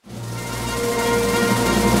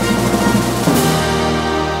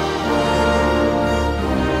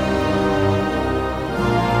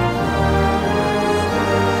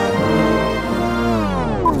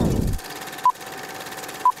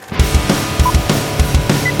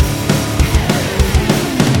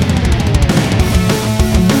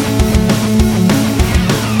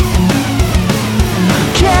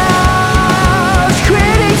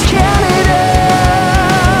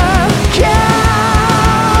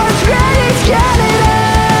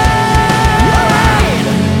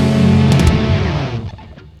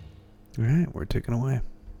taken away.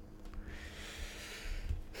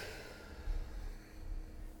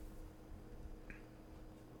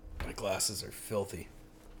 My glasses are filthy.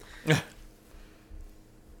 It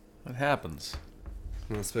happens.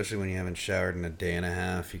 Well, especially when you haven't showered in a day and a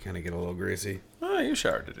half, you kind of get a little greasy. Oh, you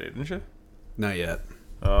showered today, didn't you? Not yet.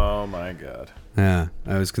 Oh my god. Yeah,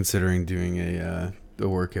 I was considering doing a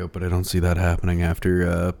workout, but I don't see that happening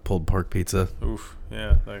after pulled pork pizza. Oof.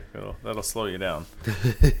 Yeah, that'll slow you down.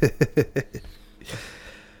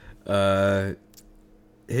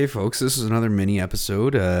 Hey folks, this is another mini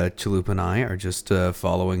episode. Chalupa and I are just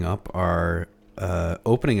following up our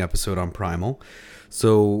opening episode on Primal.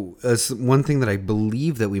 So one thing that I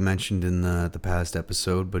believe that we mentioned in the past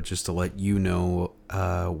episode, but just to let you know,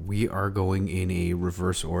 we are going in a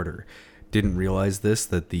reverse order. Didn't realize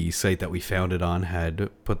that the site that we found it on had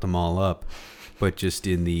put them all up, but just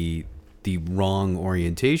in the wrong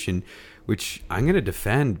orientation, which I'm going to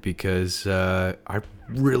defend because I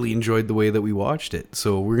really enjoyed the way that we watched it.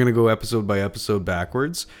 So we're going to go episode by episode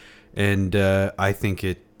backwards, and I think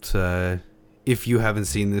if you haven't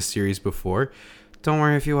seen this series before, don't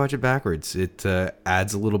worry if you watch it backwards. It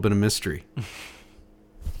adds a little bit of mystery.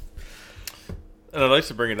 And I'd like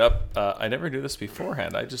to bring it up. I never knew this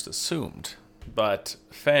beforehand. I just assumed. But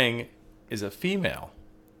Fang is a female.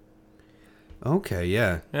 Okay,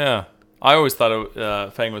 yeah. Yeah. I always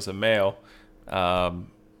thought Fang was a male.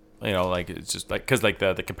 Like it's just like, because like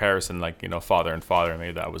the comparison, like, father and father,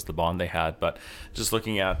 maybe that was the bond they had. But just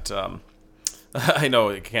looking at, I know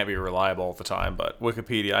it can't be reliable all the time, but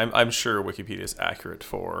Wikipedia, I'm sure Wikipedia is accurate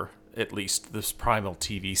for at least this Primal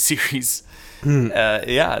TV series.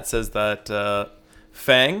 It says that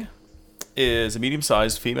Fang is a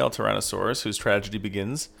medium-sized female Tyrannosaurus whose tragedy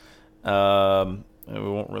begins. And we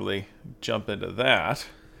won't really jump into that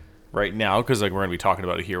right now because like we're going to be talking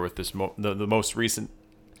about it here with this the most recent.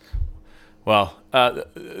 Well,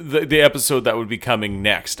 the episode that would be coming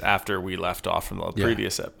next after we left off from the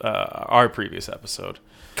previous our previous episode.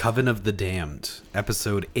 Coven of the Damned,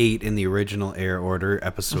 episode 8 in the original air order,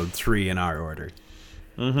 episode 3 in our order.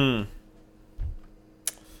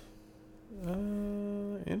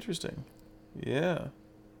 Interesting. Yeah.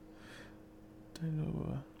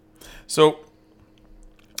 So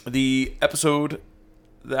the episode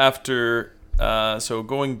after,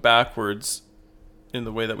 going backwards in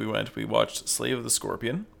the way that we went, we watched Slave of the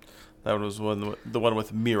Scorpion. That was the one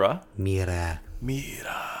with Mira. Mira.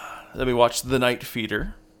 Then we watched The Night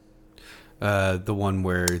Feeder. The one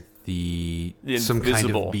where some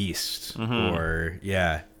kind of beast, or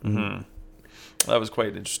That was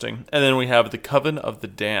quite interesting. And then we have The Coven of the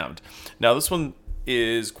Damned. Now this one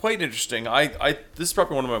is quite interesting. This is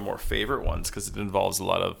probably one of my more favorite ones because it involves a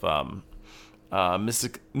lot of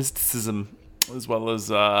mysticism as well as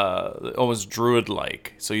almost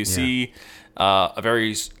druid-like. So you see a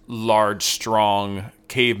very large, strong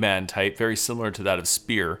caveman type, very similar to that of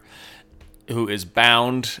Spear, who is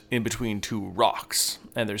bound in between two rocks.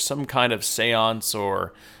 And there's some kind of seance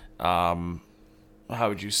or, how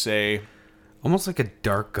would you say? Almost like a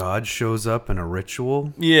dark god shows up in a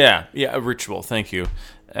ritual. Yeah, a ritual, thank you.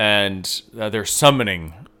 And they're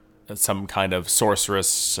summoning some kind of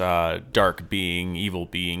sorceress, dark being, evil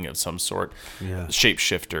being of some sort,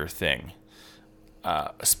 shapeshifter thing,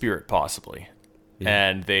 a spirit possibly. Yeah.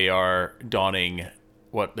 And they are donning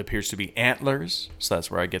what appears to be antlers. So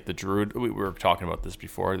that's where I get the druid. We were talking about this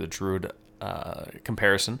before, the druid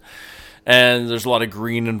comparison. And there's a lot of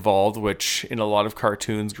green involved, which in a lot of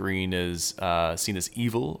cartoons, green is seen as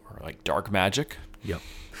evil or like dark magic. Yep.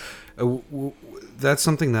 That's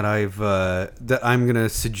something that that I'm gonna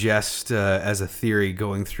suggest as a theory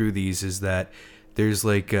going through these is that there's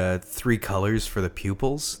like 3 colors for the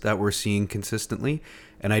pupils that we're seeing consistently,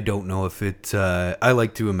 and I don't know if it. I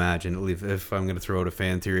like to imagine, if I'm gonna throw out a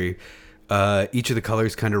fan theory, each of the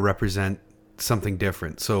colors kind of represent something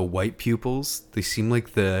different. So white pupils, they seem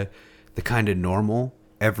like the kind of normal,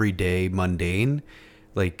 everyday, mundane.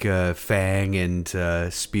 Like Fang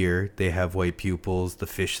and Spear, they have white pupils, the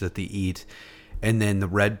fish that they eat. And then the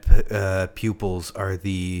red pupils are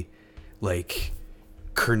the, like,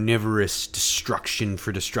 carnivorous destruction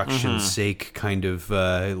for destruction's sake kind of,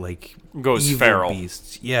 like, goes evil feral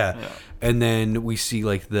beasts. Yeah. And then we see,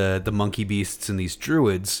 like, the monkey beasts and these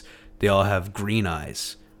druids, they all have green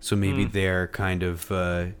eyes. So maybe they're kind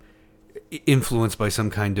of influenced by some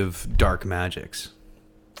kind of dark magics.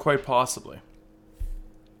 Quite possibly.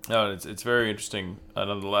 No, it's very interesting,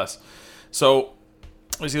 nonetheless. So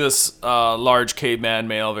we see this large caveman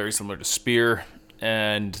male, very similar to Spear,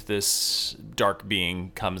 and this dark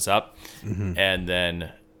being comes up and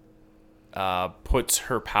then puts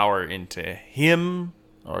her power into him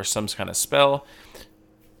or some kind of spell.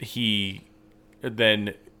 He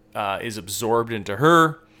then is absorbed into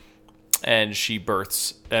her, and she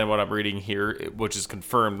births. And what I'm reading here, which is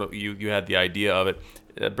confirmed, you had the idea of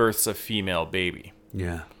it births a female baby.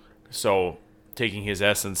 Yeah. So taking his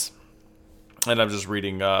essence, and I'm just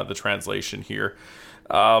reading the translation here.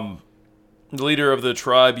 The leader of the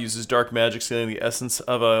tribe uses dark magic, stealing the essence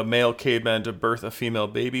of a male caveman to birth a female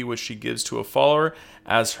baby, which she gives to a follower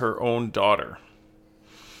as her own daughter.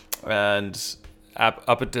 And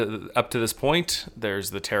up to this point,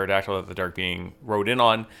 there's the pterodactyl that the dark being rode in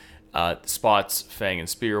on, spots Fang and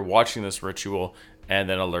Spear watching this ritual, and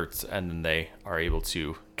then alerts, and then they are able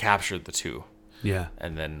to capture the two. Yeah.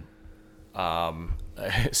 And then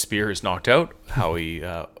Spear is knocked out, how he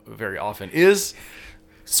very often is.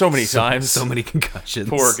 So many times. So many concussions.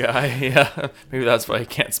 Poor guy. Yeah. Maybe that's why he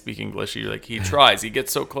can't speak English. He tries. He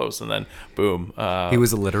gets so close, and then boom. He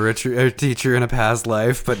was a literature teacher in a past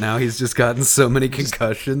life, but now he's just gotten so many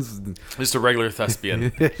concussions. Just a regular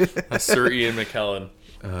thespian. Sir Ian McKellen.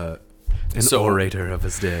 An orator of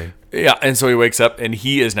his day. Yeah, and so he wakes up, and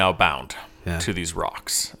he is now bound Yeah. to these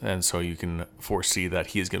rocks. And so you can foresee that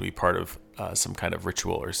he is going to be part of some kind of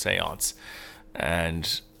ritual or seance.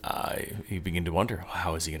 And you begin to wonder,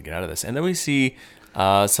 how is he going to get out of this? And then we see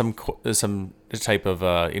some type of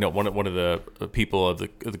one of the people of the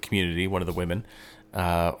community, one of the women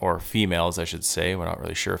or females, I should say. We're not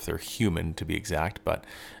really sure if they're human to be exact, but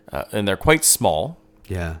and they're quite small.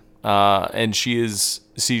 Yeah. And she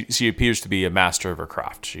appears to be a master of her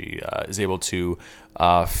craft. She is able to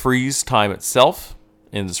freeze time itself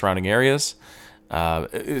in the surrounding areas.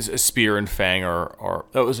 Spear and Fang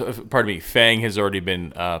Fang has already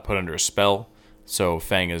been put under a spell, so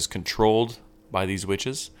Fang is controlled by these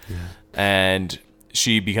witches, and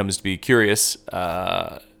she becomes to be curious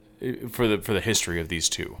for the history of these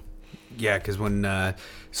two. Yeah, because when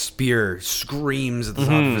Spear screams at the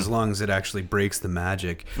top of his lungs, it actually breaks the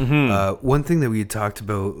magic. One thing that we had talked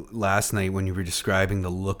about last night when you were describing the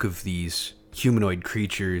look of these humanoid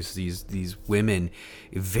creatures, these women,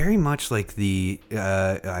 very much like the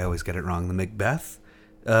I always get it wrong, the Macbeth.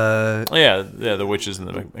 The witches in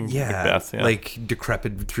the Macbeth. Yeah. Like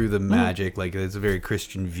decrepit through the magic. Like it's a very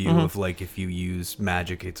Christian view of like if you use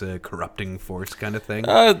magic, it's a corrupting force kind of thing.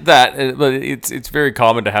 But it's very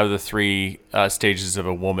common to have the three stages of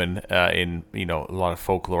a woman in a lot of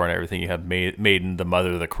folklore and everything. You have maiden, the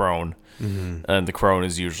mother, the crone, and the crone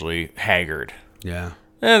is usually haggard. Yeah.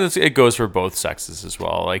 And it goes for both sexes as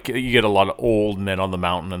well. Like you get a lot of old men on the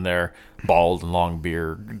mountain, and they're bald and long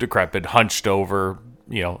beard, decrepit, hunched over.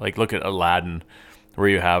 Like look at Aladdin, where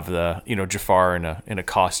you have the Jafar in a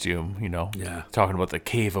costume. Talking about the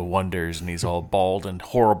Cave of Wonders, and he's all bald and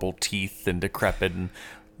horrible teeth and decrepit, and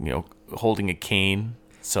holding a cane.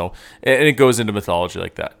 So and it goes into mythology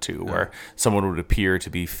like that too, where someone would appear to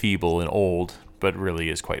be feeble and old, but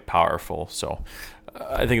really is quite powerful. So.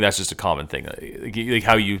 I think that's just a common thing, like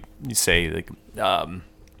how you say, like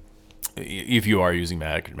if you are using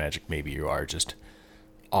magic, maybe you are just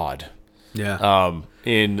odd. Yeah.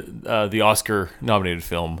 In the Oscar-nominated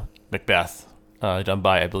film Macbeth, done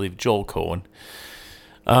by I believe Joel Coen,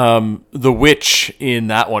 the witch in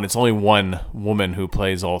that one, it's only one woman who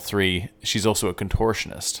plays all three. She's also a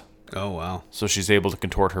contortionist. Oh wow! So she's able to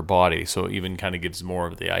contort her body, so it even kind of gives more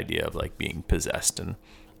of the idea of like being possessed and.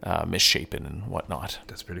 Misshapen and whatnot.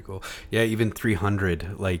 That's pretty cool. Yeah, even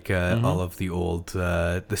 300, like all of the old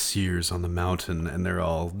the seers on the mountain, and they're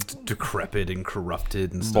all decrepit and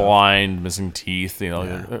corrupted and stuff. Blind, missing teeth.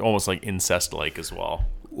 Almost like incest-like as well.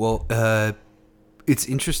 Well, it's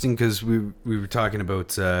interesting because we were talking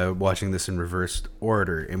about watching this in reversed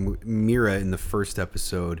order, and Mira in the first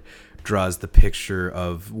episode draws the picture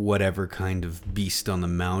of whatever kind of beast on the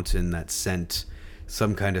mountain that sent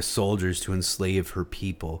some kind of soldiers to enslave her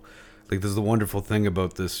people. Like, there's the wonderful thing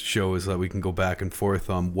about this show is that we can go back and forth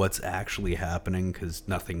on what's actually happening because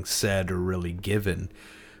nothing's said or really given.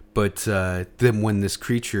 But then when this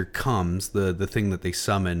creature comes, the thing that they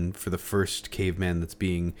summon for the first caveman that's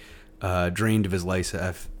being drained of his life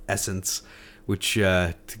essence, which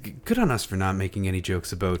good on us for not making any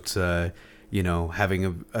jokes about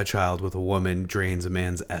having a child with a woman drains a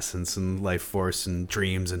man's essence and life force and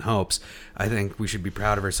dreams and hopes. I think we should be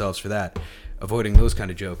proud of ourselves for that. Avoiding those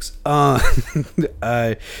kind of jokes.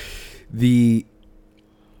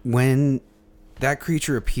 When that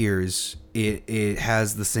creature appears, it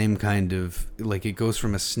has the same kind of, like, it goes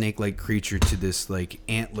from a snake-like creature to this, like,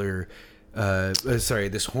 antler,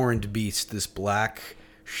 this horned beast, this black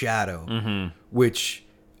shadow, which...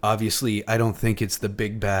 Obviously, I don't think it's the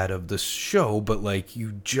big bad of the show, but like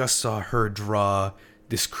you just saw her draw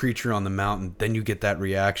this creature on the mountain, then you get that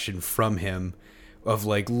reaction from him of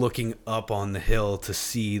like looking up on the hill to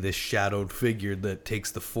see this shadowed figure that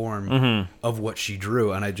takes the form of what she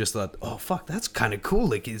drew. And I just thought, oh fuck, that's kind of cool.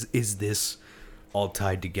 Like, is this all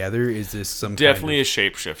tied together? Is this some definitely kind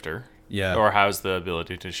a shapeshifter? Yeah. Or has the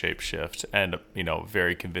ability to shapeshift, and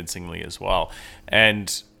very convincingly as well.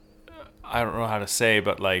 And I don't know how to say,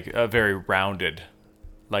 but like a very rounded,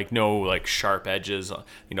 like no like sharp edges,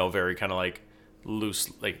 very kind of like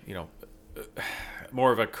loose, like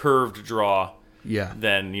more of a curved draw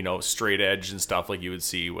than straight edge and stuff like you would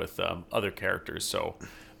see with other characters. So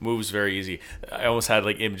moves very easy. I almost had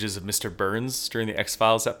like images of Mr. Burns during the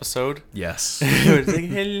X-Files episode. Yes. It was like,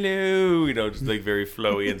 hello, just like very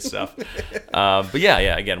flowy and stuff. But yeah,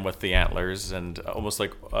 again with the antlers and almost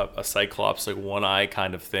like a Cyclops, like one eye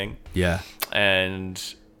kind of thing. Yeah. And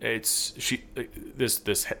it's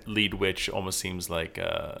this lead witch almost seems like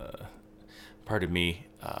pardon me,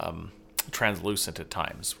 translucent at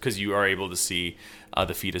times, because you are able to see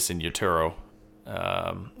the fetus in utero,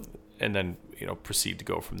 and then proceed to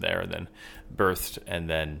go from there, and then birthed, and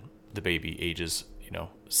then the baby ages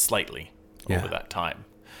slightly over that time.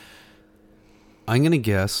 I'm gonna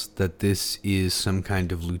guess that this is some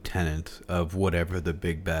kind of lieutenant of whatever the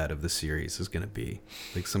big bad of the series is gonna be,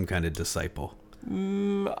 like some kind of disciple.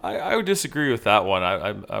 I would disagree with that one.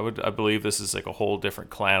 I believe this is like a whole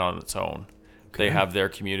different clan on its own. Okay. They have their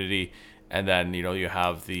community, and then you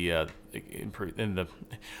have the in the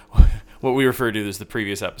what we refer to as the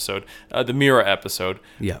previous episode, the Mira episode,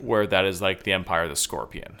 where that is like the Empire of the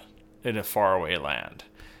Scorpion in a faraway land.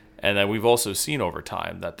 And then we've also seen over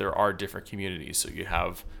time that there are different communities. So you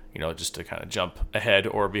have, just to kind of jump ahead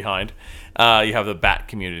or behind, you have the bat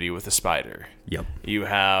community with the spider. Yep. You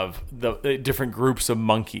have the different groups of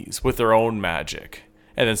monkeys with their own magic.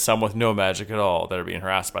 And then some with no magic at all that are being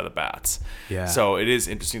harassed by the bats. Yeah. So it is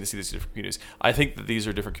interesting to see these different communities. I think that these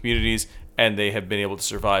are different communities, and they have been able to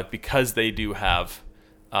survive because they do have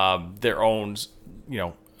their own,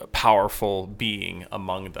 powerful being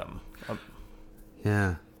among them.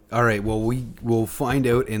 Yeah. All right. Well, we will find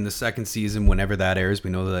out in the second season whenever that airs. We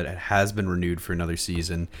know that it has been renewed for another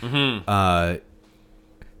season. Mm-hmm.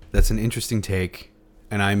 That's an interesting take,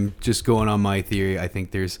 and I'm just going on my theory. I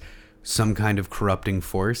think there's some kind of corrupting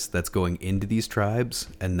force that's going into these tribes,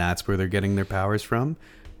 and that's where they're getting their powers from.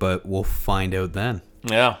 But we'll find out then.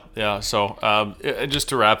 Yeah. So just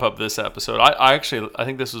to wrap up this episode, I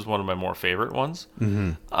think this was one of my more favorite ones.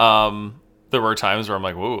 Mm-hmm. There were times where I'm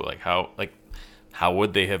like, whoa, how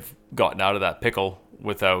would they have gotten out of that pickle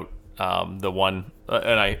without the one?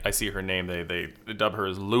 And I see her name. They dub her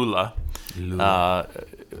as Lula.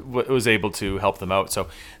 Was able to help them out. So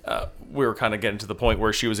we were kind of getting to the point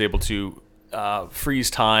where she was able to freeze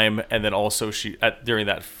time, and then also during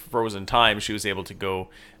that frozen time, she was able to go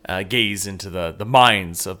gaze into the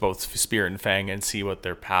minds of both Spear and Fang and see what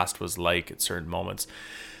their past was like at certain moments.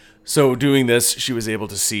 So doing this, she was able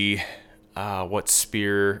to see what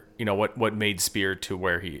Spear, what made Spear to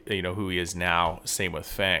where he, who he is now. Same with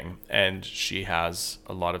Fang, and she has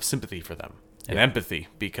a lot of sympathy for them. And empathy,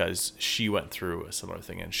 because she went through a similar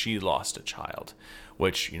thing and she lost a child,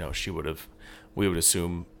 which we would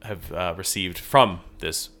assume have received from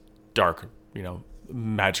this dark,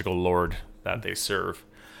 magical lord that they serve.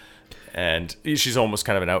 And she's almost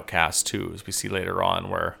kind of an outcast too, as we see later on,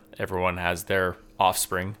 where everyone has their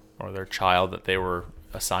offspring or their child that they were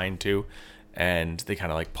assigned to, and they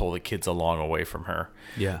kind of like pull the kids along away from her.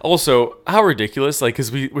 Yeah. Also, how ridiculous, like,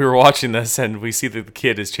 because we were watching this and we see that the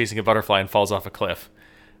kid is chasing a butterfly and falls off a cliff.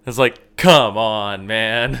 It's like, come on,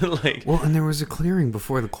 man. Like, well, and there was a clearing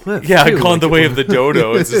before the cliff. Yeah, gone the way of the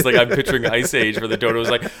dodo. It's just like I'm picturing Ice Age, where the dodo's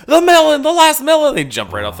like, the last melon. They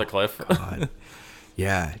jump right off the cliff. God.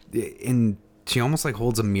 Yeah, and she almost like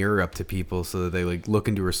holds a mirror up to people so that they like look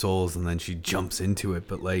into her souls, and then she jumps into it.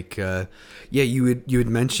 But like, you had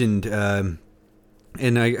mentioned.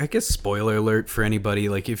 And I guess spoiler alert for anybody,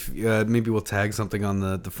 like if maybe we'll tag something on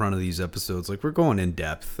the front of these episodes, like we're going in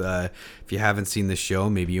depth. If you haven't seen the show,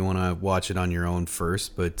 maybe you want to watch it on your own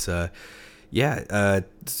first. But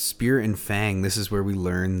Spear and Fang, this is where we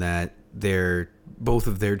learn that both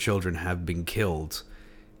of their children have been killed,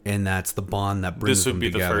 and that's the bond that brings them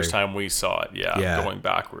together. This would be the first time we saw it, going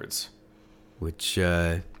backwards. Which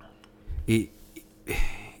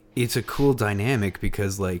it's a cool dynamic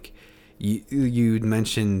because like. You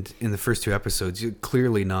mentioned in the first two episodes, you're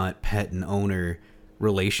clearly not pet and owner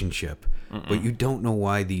relationship, but you don't know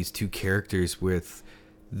why these two characters with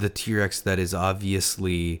the T-Rex that is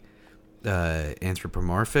obviously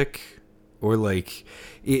anthropomorphic or like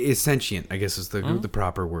is sentient, I guess is the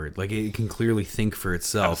proper word. Like it can clearly think for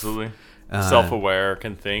itself. Absolutely. self-aware,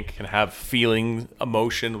 can think, can have feeling,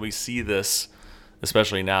 emotion. We see this,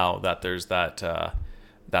 especially now that there's that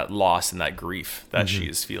loss and that grief that she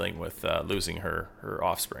is feeling with losing her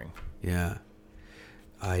offspring. Yeah.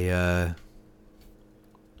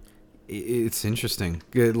 It's interesting,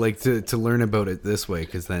 like to learn about it this way,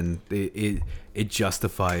 because then it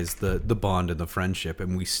justifies the bond and the friendship,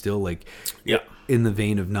 and we still like, in the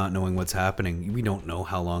vein of not knowing what's happening, we don't know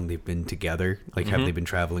how long they've been together. Like, have they been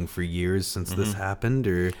traveling for years since this happened,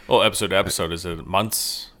 or episode to episode, is it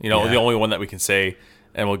months? The only one that we can say,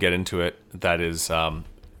 and we'll get into it, that is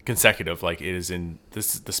consecutive, like it is in the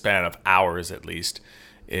span of hours at least,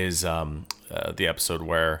 is the episode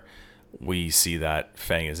where we see that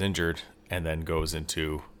Fang is injured, and then goes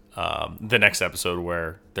into the next episode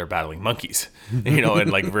where they're battling monkeys,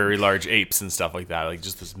 and like very large apes and stuff like that, like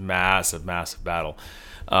just this massive battle.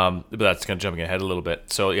 But that's kind of jumping ahead a little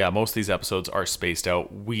bit. So yeah, most of these episodes are spaced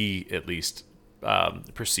out. We at least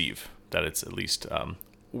perceive that it's at least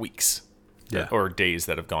weeks or days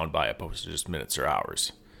that have gone by, opposed to just minutes or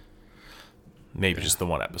hours. Maybe just the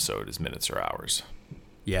one episode is minutes or hours.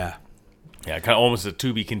 Yeah, kind of almost a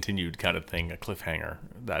to be continued kind of thing, a cliffhanger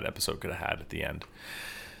that episode could have had at the end.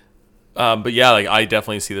 But yeah, like I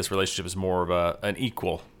definitely see this relationship as more of an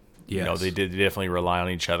equal. Yes. They definitely rely on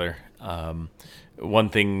each other. One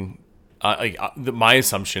thing, my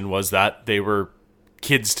assumption was that they were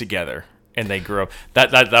kids together and they grew up.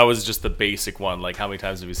 That was just the basic one. Like, how many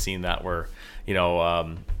times have we seen that where,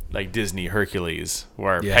 like Disney Hercules,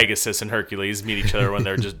 where Pegasus and Hercules meet each other when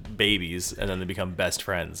they're just babies, and then they become best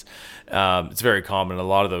friends. It's very common in a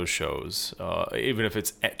lot of those shows, even if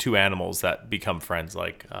it's two animals that become friends,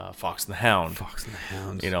 like Fox and the Hound. Fox and the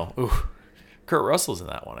Hound. Kurt Russell's in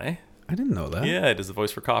that one, eh? I didn't know that. Yeah, it is the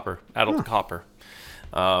voice for Copper, Adult Copper.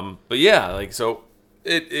 But yeah, like so,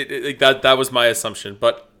 it that was my assumption.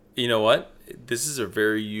 But you know what? This is a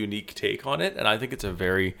very unique take on it, and I think it's a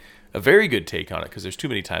very good take on it, because there's too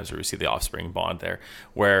many times where we see the offspring bond there,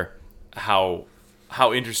 where how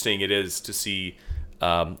interesting it is to see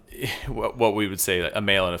what we would say, like a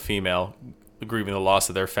male and a female grieving the loss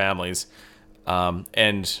of their families,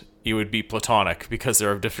 and it would be platonic because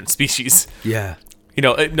they're of different species. Yeah.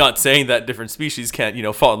 Not saying that different species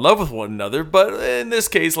can't, fall in love with one another, but in this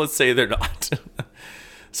case, let's say they're not.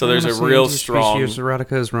 So there's a real strong...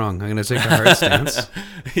 erotica is wrong. I'm going to take a hard stance.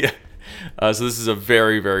 Yeah. So this is a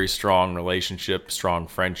very, very strong relationship, strong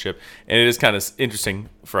friendship. And it is kind of interesting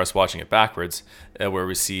for us watching it backwards, where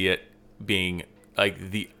we see it being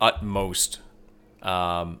like the utmost,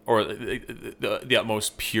 or the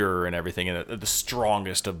utmost pure and everything, and the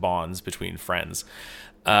strongest of bonds between friends.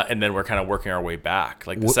 And then we're kind of working our way back.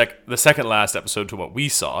 Like the second last episode to what we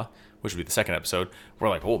saw, which would be the second episode, we're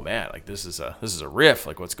like, oh man, like this is a riff,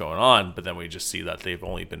 like what's going on? But then we just see that they've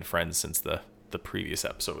only been friends since the previous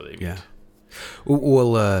episode where they meet. Yeah.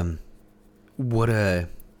 Well, what a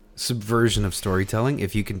subversion of storytelling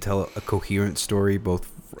if you can tell a coherent story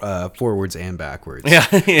both forwards and backwards. Yeah.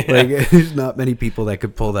 Like, there's not many people that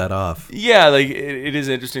could pull that off. Yeah, like it is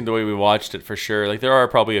interesting the way we watched it, for sure. Like, there are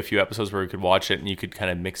probably a few episodes where we could watch it and you could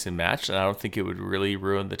kind of mix and match, and I don't think it would really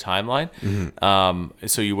ruin the timeline. Mm-hmm.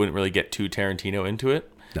 So you wouldn't really get too Tarantino into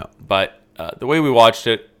it. No. But the way we watched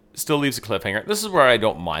it still leaves a cliffhanger. This is where I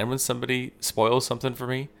don't mind when somebody spoils something for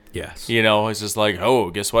me. Yes. It's just like, oh,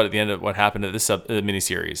 guess what? At the end of what happened to this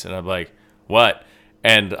miniseries, and I'm like, what?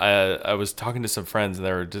 And I was talking to some friends, and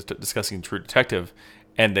they were just discussing True Detective,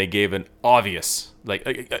 and they gave an obvious,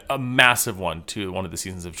 like a massive one to one of the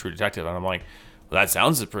seasons of True Detective, and I'm like, well, that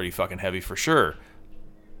sounds pretty fucking heavy for sure.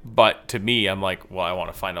 But to me, I'm like, well, I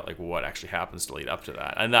want to find out like what actually happens to lead up to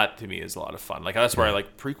that, and that to me is a lot of fun. Like, that's where I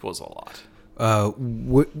like prequels a lot.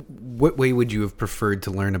 What way would you have preferred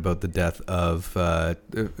to learn about the death of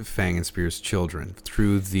Fang and Spear's children?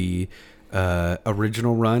 Through the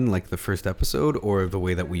original run, like the first episode, or the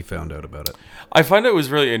way that we found out about it? I find it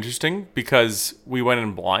was really interesting because we went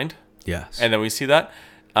in blind. Yes. And then we see that.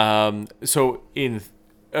 So in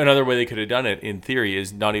another way they could have done it, in theory,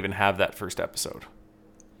 is not even have that first episode.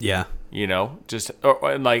 Yeah. Just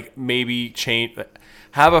and like maybe change...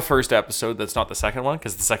 Have a first episode that's not the second one,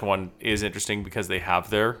 because the second one is interesting because they have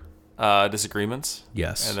their disagreements,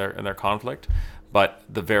 yes, and their conflict. But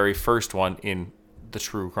the very first one, in the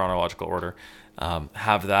true chronological order,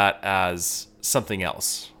 have that as something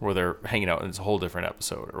else where they're hanging out and it's a whole different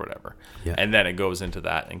episode or whatever. Yeah. And then it goes into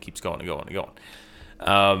that and keeps going and going and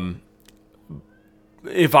going.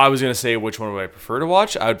 If I was going to say which one would I prefer to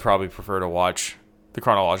watch, I would probably prefer to watch the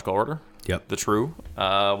chronological order. Yep. The true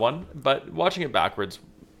one. But watching it backwards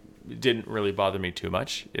didn't really bother me too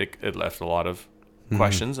much. It left a lot of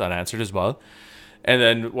questions unanswered as well. And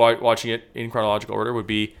then watching it in chronological order would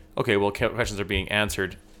be, okay, well, questions are being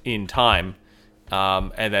answered in time,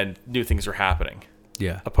 and then new things are happening.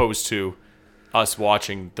 Yeah. Opposed to us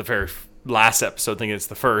watching the very last episode thinking it's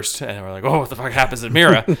the first, and we're like, oh, what the fuck happens to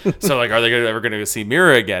Mira? So, like, are they ever going to see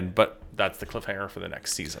Mira again? But that's the cliffhanger for the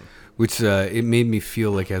next season. Which it made me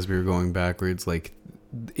feel like as we were going backwards, like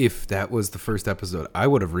if that was the first episode, I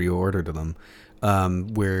would have reordered them,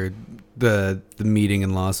 where the meeting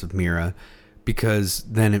and loss of Mira, because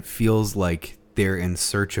then it feels like they're in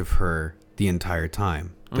search of her the entire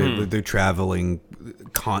time. They're traveling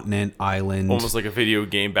continent, island, almost like a video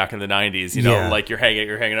game back in the 90s. You know, like you're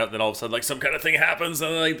hanging out, then all of a sudden, like some kind of thing happens,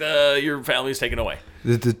 and like your family's taken away.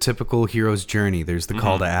 The typical hero's journey. There's the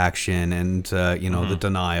call to action, and the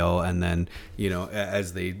denial, and then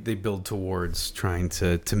as they build towards trying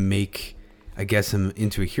to make, I guess, him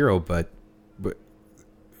into a hero, but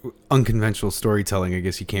unconventional storytelling. I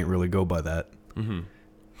guess you can't really go by that.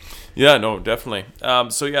 Yeah, no, definitely.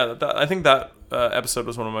 So yeah, I think that episode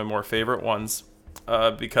was one of my more favorite ones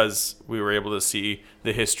because we were able to see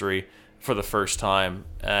the history for the first time,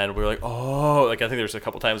 and we were like, oh, like I think there's a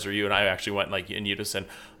couple times where you and I actually went like in unison,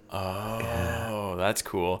 oh, that's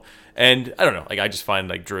cool. And I don't know, like I just find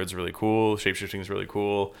like druids really cool, shapeshifting is really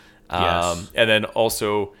cool. And then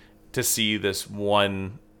also to see this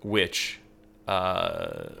one witch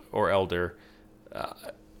or elder,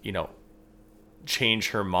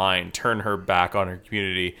 change her mind, turn her back on her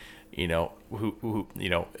community, who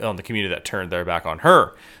on the community that turned their back on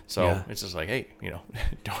her. So it's just like, hey,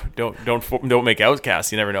 don't make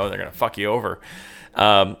outcasts. You never know, they're gonna fuck you over.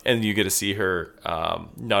 And you get to see her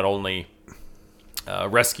not only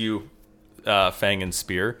rescue Fang and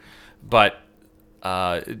Spear, but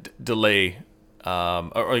delay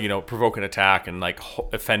or provoke an attack and like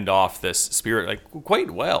fend off this spirit like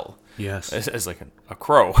quite well. Yes, as like a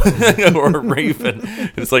crow or a raven.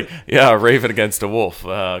 It's like, yeah, a raven against a wolf.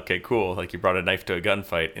 Okay, cool. Like you brought a knife to a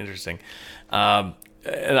gunfight. Interesting. And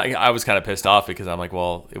I was kind of pissed off because I'm like,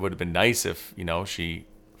 well, it would have been nice if she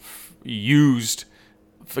used,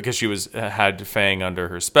 because she had Fang under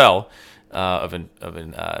her spell of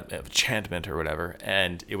enchantment or whatever,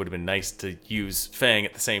 and it would have been nice to use Fang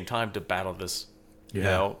at the same time to battle this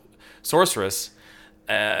sorceress,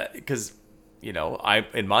 because.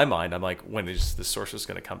 In my mind, I'm like, when is this sorceress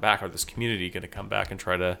going to come back, or this community going to come back and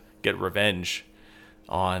try to get revenge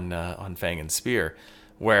on Fang and Spear?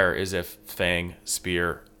 Whereas if Fang,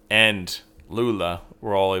 Spear, and Lula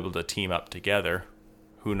were all able to team up together,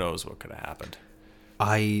 who knows what could have happened?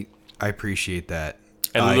 I appreciate that.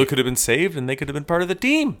 And Lula could have been saved, and they could have been part of the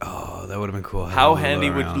team. Oh, that would have been cool. How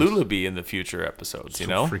handy would Lula be in the future episodes?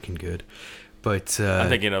 Freaking good. But I'm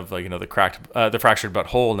thinking of like the fractured but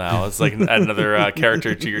whole now. It's like another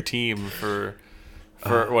character to your team for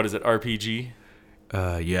what is it, RPG?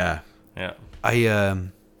 Yeah.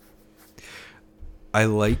 I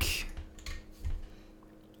like,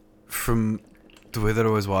 from the way that I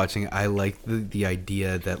was watching, I like the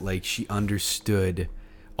idea that like she understood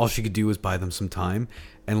all she could do was buy them some time,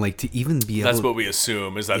 and like to even be able. That's what we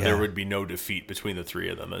assume, is that there would be no defeat between the three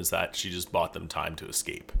of them. Is that she just bought them time to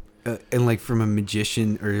escape. And like from a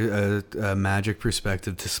magician or a magic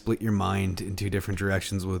perspective, to split your mind in two different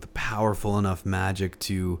directions with powerful enough magic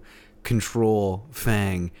to control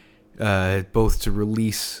Fang, both to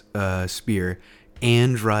release Spear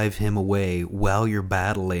and drive him away while you're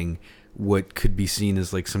battling what could be seen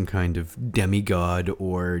as like some kind of demigod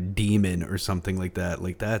or demon or something like that.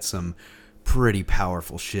 Like that's some pretty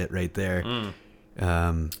powerful shit right there.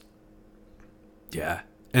 Yeah.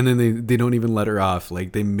 And then they don't even let her off.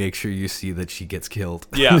 Like, they make sure you see that she gets killed.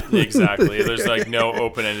 Yeah, exactly. There's, like, no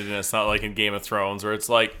open-endedness. Not like in Game of Thrones where it's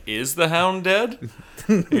like, is the Hound dead?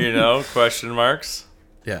 Question marks.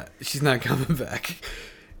 Yeah, she's not coming back.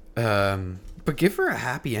 But give her a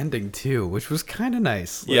happy ending, too, which was kind of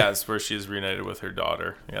nice. Like, it's where she's reunited with her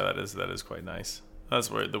daughter. Yeah, that is quite nice. That's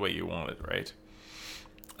the way you want it, right?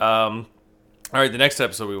 All right, the next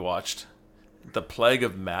episode we watched, The Plague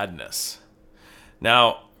of Madness.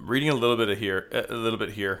 Now, reading a little bit here,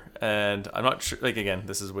 and I'm not sure. Like, again,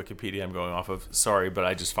 this is Wikipedia I'm going off of. Sorry, but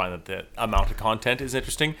I just find that the amount of content is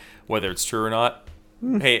interesting, whether it's true or not.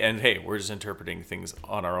 Hey, we're just interpreting things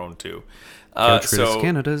on our own too.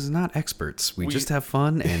 Canada is not experts. We just have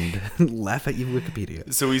fun and laugh at you,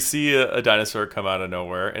 Wikipedia. So we see a dinosaur come out of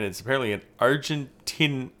nowhere, and it's apparently an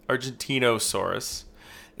Argentinosaurus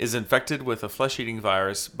is infected with a flesh-eating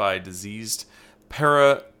virus by diseased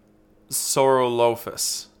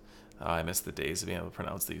Parasaurolophus. I miss the days of being able to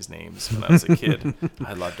pronounce these names when I was a kid.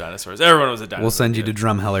 I loved dinosaurs. Everyone was a dinosaur. We'll send you to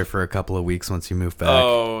Drumheller for a couple of weeks once you move back.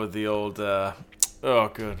 Oh, the old Oh,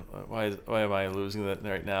 good. Why am I losing that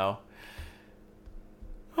right now?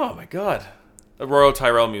 Oh my God, the Royal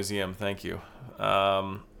Tyrrell Museum. Thank you.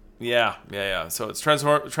 Yeah. So it's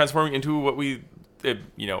transforming into what we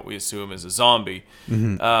assume is a zombie,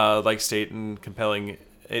 like state, and compelling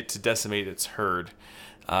it to decimate its herd.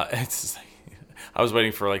 It's I was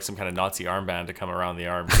waiting for like some kind of Nazi armband to come around the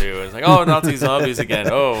arm too. It's like, oh, Nazi zombies again.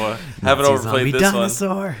 Oh, haven't Nazi overplayed zombie this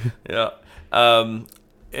dinosaur. one. Yeah.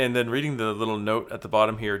 And then reading the little note at the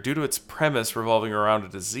bottom here, due to its premise revolving around a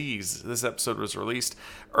disease, this episode was released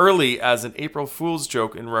early as an April Fool's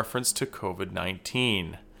joke in reference to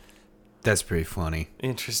COVID-19. That's pretty funny.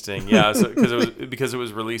 Interesting. Yeah, so, because it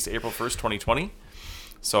was released April 1st, 2020.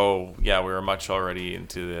 So, yeah, we were much already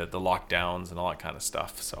into the lockdowns and all that kind of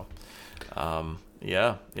stuff. So,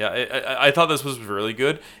 yeah. I thought this was really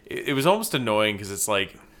good. It was almost annoying because it's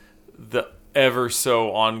like the ever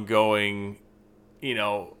so ongoing,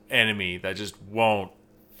 enemy that just won't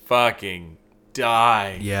fucking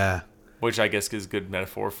die. Yeah. Which I guess is a good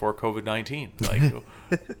metaphor for COVID-19. Like,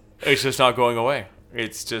 it's just not going away.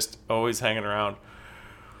 It's just always hanging around.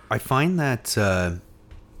 I find that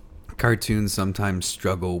cartoons sometimes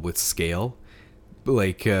struggle with scale.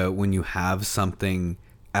 Like when you have something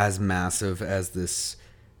as massive as this.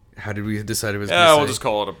 How did we decide it was? Yeah, we'll just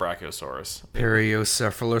call it a Brachiosaurus.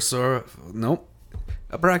 Periocephalosaurus? Nope.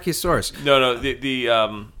 A Brachiosaurus. No. The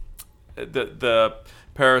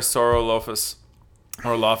Parasaurolophus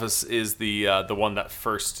or Lophus is the one that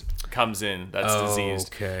first comes in. That's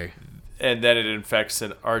diseased. Okay. And then it infects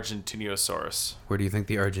an Argentinosaurus. Where do you think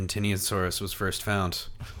the Argentinosaurus was first found?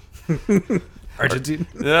 Argentina?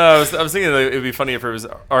 No, I was thinking that it would be funny if it was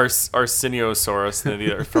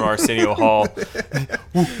Arseniosaurus from Arsenio Hall. All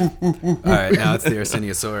right, now it's the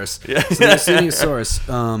Arseniosaurus. Yeah. So the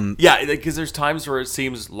Arseniosaurus. Yeah, because there's times where it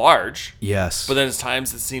seems large. Yes. But then there's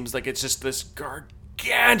times it seems like it's just this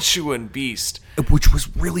gargantuan beast. Which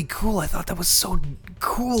was really cool. I thought that was so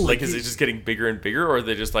cool. Like, is it just getting bigger and bigger, or are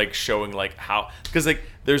they just like showing like how? Because like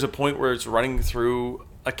there's a point where it's running through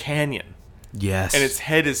a canyon. Yes. And its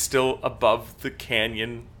head is still above the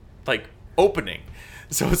canyon, like, opening.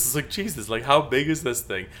 So it's just like, Jesus, like, how big is this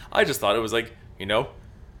thing? I just thought it was, like,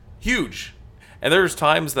 huge. And there's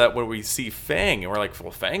times that when we see Fang, and we're like,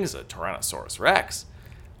 well, Fang's a Tyrannosaurus Rex.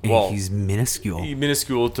 And well, he's minuscule. He's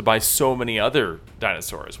minuscule to by so many other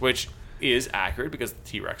dinosaurs, which is accurate because the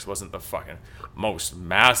T-Rex wasn't the fucking most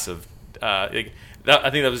massive. I think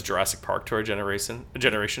that was Jurassic Park to our generation.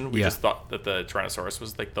 We just thought that the Tyrannosaurus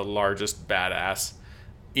was like the largest badass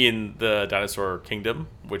in the dinosaur kingdom,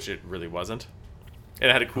 which it really wasn't.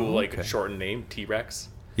 And it had a cool shortened name, T-Rex.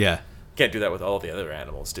 Yeah. Can't do that with all the other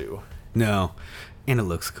animals, too. No. And it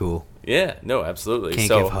looks cool. Yeah, no, absolutely. Can't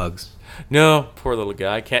give hugs. No, poor little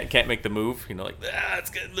guy. Can't make the move.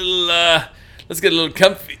 Let's get a little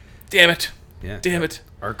comfy. Damn it. Yeah. Damn it.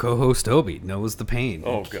 Our co-host Obi knows the pain.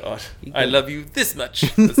 Oh, God. I love you this much.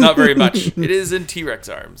 It's not very much. It is in T-Rex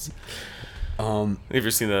arms. Have you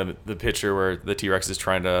ever seen the picture where the T-Rex is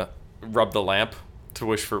trying to rub the lamp to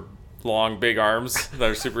wish for long, big arms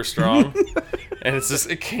that are super strong? And it's just,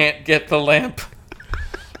 it can't get the lamp.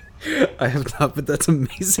 I have not, but that's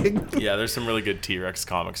amazing. Yeah, there's some really good T-Rex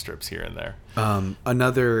comic strips here and there.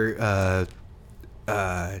 Another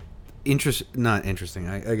not interesting.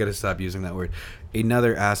 I got to stop using that word.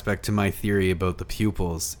 Another aspect to my theory about the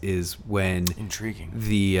pupils is when intriguing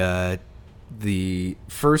the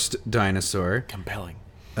first dinosaur, compelling,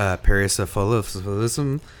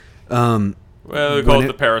 Paracephalosaurus. Well, they call it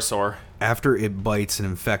the parasaur. After it bites and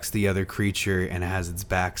infects the other creature and has its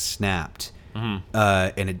back snapped, and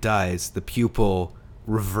it dies, the pupil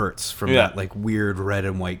reverts from that like weird red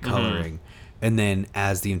and white coloring. And then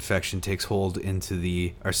as the infection takes hold into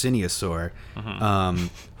the Arseniosaur,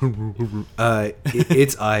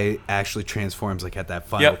 its eye actually transforms like at that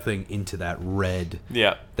final thing into that red.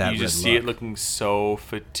 Yeah, that you just red see look. it looking so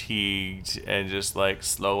fatigued and just like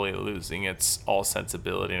slowly losing its all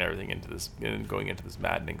sensibility and everything and going into this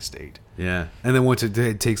maddening state. Yeah, and then once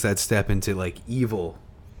it takes that step into like evil,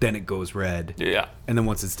 then it goes red. Yeah, and then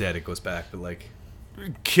once it's dead, it goes back. But like.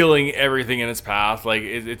 Killing everything in its path, like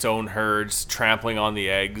its own herds, trampling on the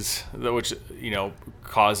eggs, which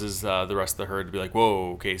causes the rest of the herd to be like,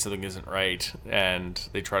 "Whoa, okay, something isn't right," and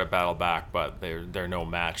they try to battle back, but they're no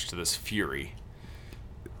match to this fury.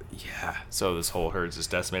 Yeah. So this whole herd's just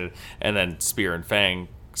decimated, and then Spear and Fang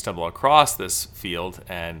stumble across this field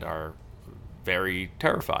and are very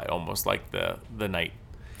terrified, almost like the night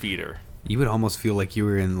feeder. You would almost feel like you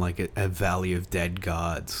were in like a valley of dead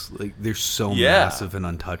gods. Like they're so massive and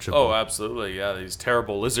untouchable. Oh, absolutely. Yeah, these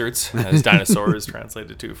terrible lizards, as dinosaur is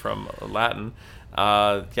translated to from Latin.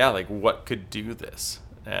 yeah, like what could do this,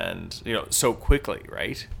 and so quickly,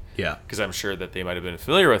 right? Yeah. Because I'm sure that they might have been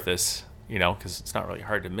familiar with this, because it's not really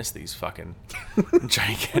hard to miss these fucking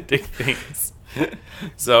gigantic things.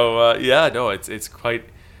 So yeah, no, it's quite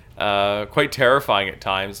terrifying at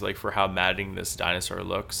times, like for how maddening this dinosaur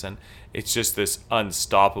looks, and it's just this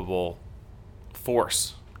unstoppable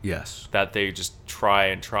force. Yes. That they just try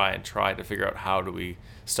and try and try to figure out, how do we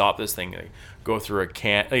stop this thing? They go through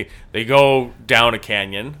they go down a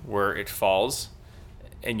canyon where it falls,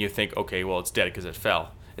 and you think, okay, well, it's dead because it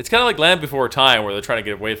fell. It's kind of like Land Before Time, where they're trying to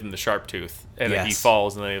get away from the sharp tooth, and then he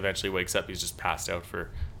falls, and then he eventually wakes up. He's just passed out for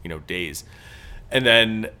days, and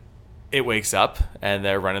then it wakes up, and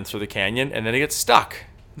they're running through the canyon, and then it gets stuck,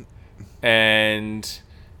 and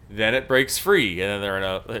then it breaks free, and then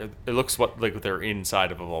they're it looks like they're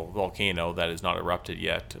inside of a volcano that is not erupted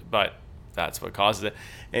yet, but that's what causes it.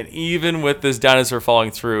 And even with this dinosaur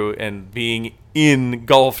falling through and being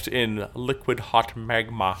engulfed in liquid hot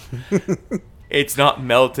magma, it's not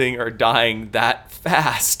melting or dying that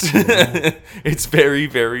fast. It's very,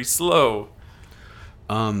 very slow.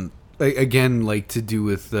 Again, like, to do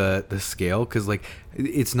with the scale, because like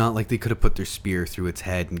it's not like they could have put their spear through its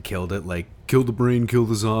head and killed it, like kill the brain, kill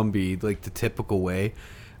the zombie, like the typical way.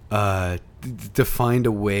 To find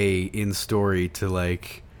a way in story to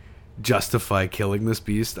like justify killing this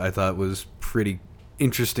beast, I thought was pretty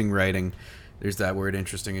interesting writing. There's that word,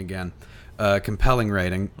 interesting, again. Compelling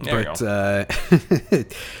writing. There But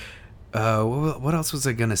what else was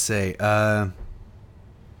I gonna say?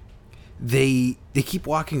 They keep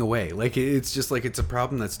walking away. Like, it's just like it's a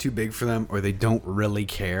problem that's too big for them, or they don't really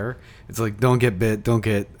care. It's like, don't get bit, don't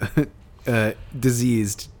get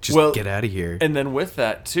diseased, just get out of here. And then with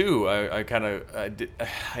that too, I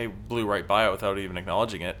blew right by it without even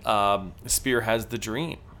acknowledging it. Spear has the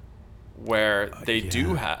dream where they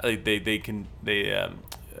do have the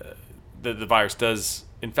virus does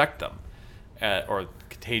infect them, or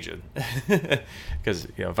contagion, because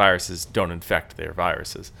viruses don't infect, they're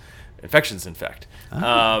viruses. Infections infect.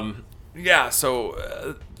 Oh.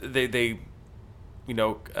 They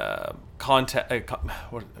contract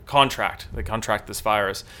this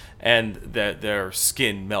virus, and their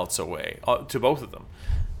skin melts away to both of them,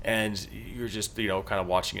 and you're just kind of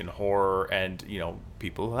watching in horror, and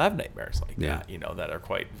people have nightmares like that, that are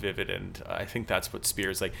quite vivid, and I think that's what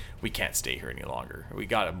Spear's like, we can't stay here any longer, we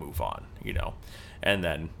gotta move on, and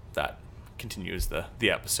then that continues the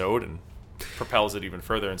episode and propels it even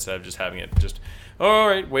further, instead of just having it just, all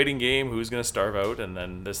right, waiting game, who's going to starve out, and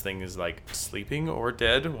then this thing is like sleeping or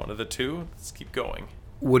dead, one of the two. Let's keep going.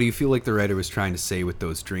 What do you feel like the writer was trying to say with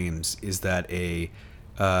those dreams? Is that a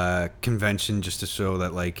convention just to show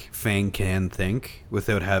that like Fang can think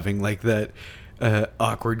without having like that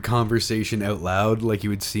awkward conversation out loud like you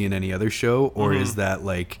would see in any other show, or is that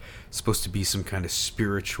like supposed to be some kind of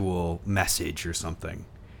spiritual message or something?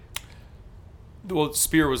 Well,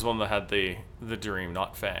 Spear was one that had the dream,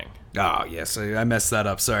 not Fang. Oh, yes. I messed that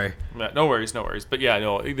up. Sorry. No worries. But yeah,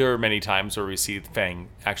 no, there are many times where we see Fang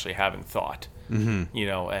actually having thought,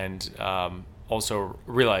 and also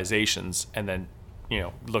realizations, and then,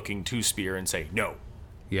 looking to Spear and say no.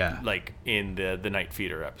 Yeah. Like in the Night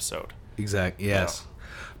Feeder episode. Exactly. Yes.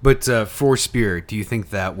 But for Spear, do you think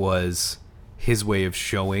that was his way of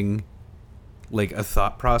showing like a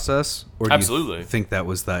thought process? Or do Absolutely. you think that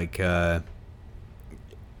was like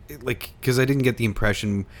because I didn't get the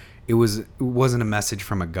impression it wasn't a message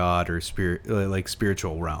from a god or spirit, like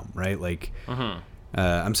spiritual realm, right? Like,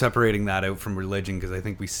 I'm separating that out from religion, because I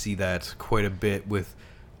think we see that quite a bit with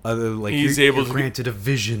other, like, you're granted a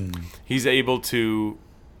vision. He's able to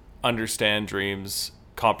understand dreams,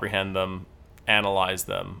 comprehend them, analyze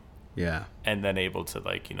them, and then able to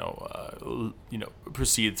like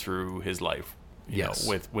proceed through his life,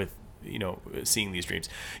 with seeing these dreams.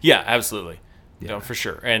 Yeah, absolutely. For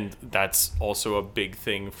sure. And that's also a big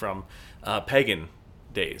thing from pagan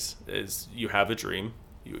days, is you have a dream,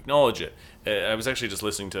 you acknowledge it. I was actually just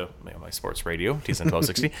listening to my sports radio, TSN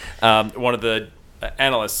 1260. One of the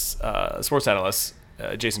sports analysts,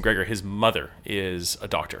 Jason Greger, his mother is a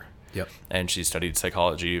doctor. Yep. And she studied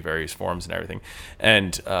psychology, various forms and everything,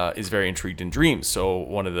 and is very intrigued in dreams. So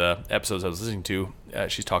one of the episodes I was listening to,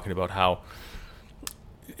 she's talking about how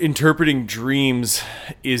interpreting dreams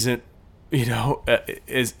isn't, ever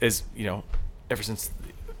since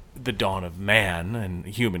the dawn of man and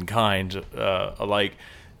humankind alike,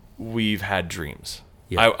 we've had dreams.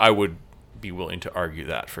 Yeah. I would be willing to argue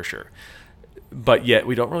that for sure. But yet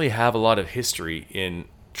we don't really have a lot of history in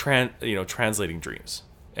translating dreams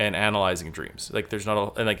and analyzing dreams. Like, there's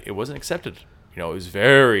not and like it wasn't accepted You know, it was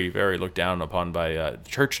very, very looked down upon by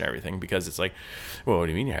church and everything, because it's like, well, what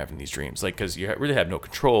do you mean you're having these dreams? Like, because you really have no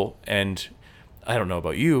control. And I don't know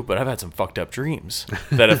about you, but I've had some fucked up dreams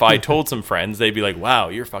that if I told some friends, they'd be like, wow,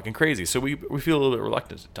 you're fucking crazy. So we feel a little bit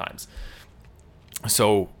reluctant at times.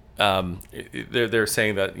 So they're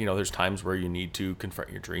saying that, you know, there's times where you need to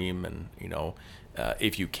confront your dream, and, you know,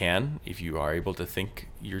 if you are able to think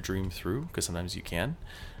your dream through, because sometimes you can,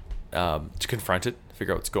 to confront it,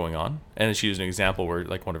 figure out what's going on. And she used an example where,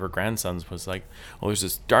 like, one of her grandsons was like, well, there's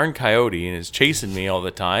this darn coyote and it's chasing me all the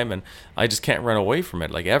time, and I just can't run away from it,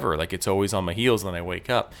 like, ever. Like, it's always on my heels when I wake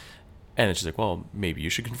up. And then she's like, well, maybe you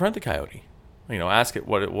should confront the coyote. You know, ask it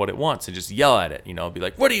what it wants, and just yell at it. You know, be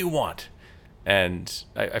like, what do you want? And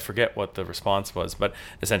I forget what the response was, but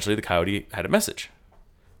essentially the coyote had a message,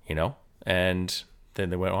 you know, and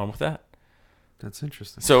then they went on with that. That's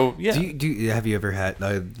interesting. So, yeah. Have you ever had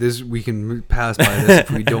this? We can pass by this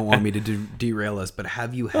if we don't want me to derail us. But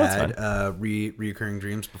have you had reoccurring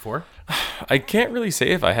dreams before? I can't really say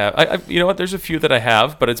if I have. I you know what? There's a few that I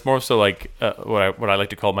have, but it's more so like what I like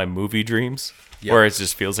to call my movie dreams, where it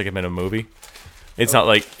just feels like I'm in a movie. It's not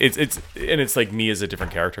like it's like me as a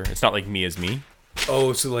different character. It's not like me as me.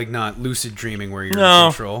 Oh, so like not lucid dreaming where you're in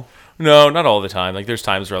control. No, not all the time. Like, there's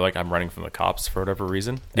times where, like, I'm running from the cops for whatever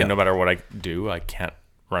reason, and no matter what I do, I can't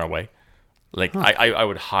run away. Like, I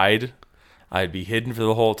would hide. I'd be hidden for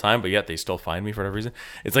the whole time, but yet they still find me for whatever reason.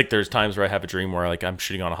 It's like there's times where I have a dream where, like, I'm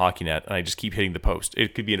shooting on a hockey net, and I just keep hitting the post.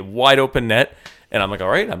 It could be in a wide open net, and I'm like, all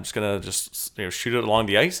right, I'm just gonna shoot it along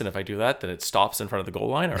the ice, and if I do that, then it stops in front of the goal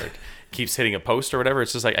line, or it keeps hitting a post or whatever.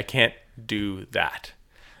 It's just like I can't do that.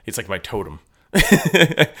 It's like my totem.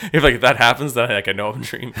 If that happens, then I know I'm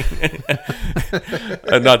dreaming.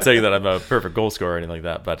 I'm not saying that I'm a perfect goal scorer or anything like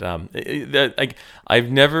that, but I've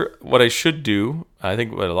never. What I should do, I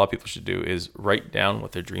think what a lot of people should do, is write down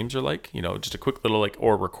what their dreams are like. You know, just a quick little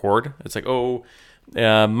or record. It's like,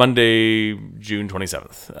 Monday, June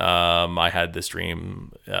 27th. I had this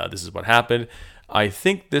dream. This is what happened. I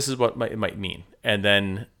think this is what it might mean, and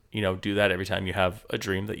then, you know, do that every time you have a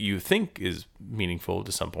dream that you think is meaningful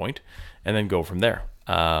to some point, and then go from there.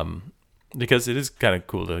 Because it is kind of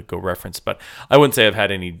cool to go reference, but I wouldn't say I've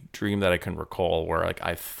had any dream that I can recall where, like,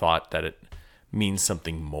 I thought that it means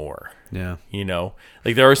something more. Yeah. You know,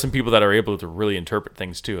 like, there are some people that are able to really interpret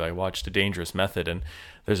things too. I watched A Dangerous Method, and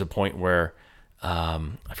there's a point where,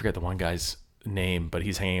 I forget the one guy's name, but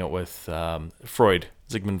he's hanging out with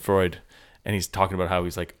Sigmund Freud. And he's talking about how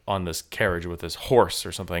he's, like, on this carriage with this horse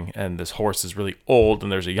or something, and this horse is really old,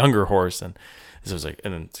 and there's a younger horse, and so it's like,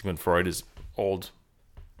 and then Sigmund Freud is old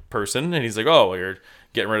person, and he's like, oh, well, you're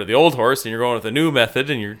getting rid of the old horse, and you're going with a new method,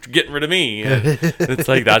 and you're getting rid of me. And it's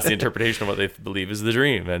like, that's the interpretation of what they believe is the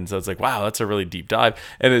dream, and so it's like, wow, that's a really deep dive.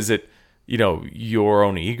 And is it, you know, your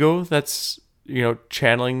own ego that's, you know,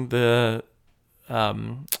 channeling the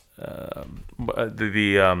pardon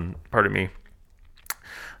me,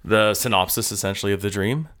 the synopsis essentially of the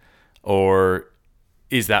dream, or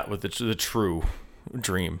is that what the true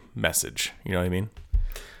dream message? You know what I mean?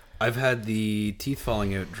 I've had the teeth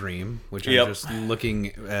falling out dream, which I'm just looking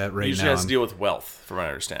at right Usually now. has to deal with wealth, from what I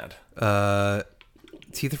understand.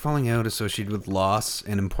 Teeth are falling out associated with loss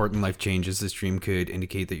and important life changes. This dream could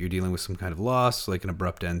indicate that you're dealing with some kind of loss, like an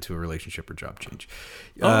abrupt end to a relationship or job change.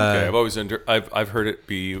 Okay, I've heard it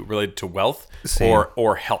be related to wealth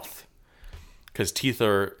or health. Because teeth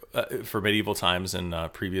are, for medieval times and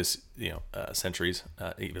previous, centuries,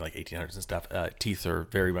 even like 1800s and stuff, teeth are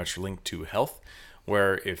very much linked to health.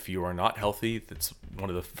 Where if you are not healthy, that's one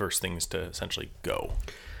of the first things to essentially go.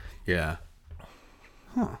 Yeah.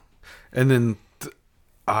 Huh. And then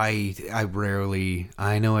I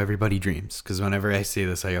know everybody dreams, because whenever I say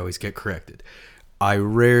this, I always get corrected. I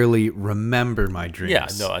rarely remember my dreams. Yeah,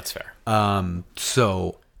 no, that's fair.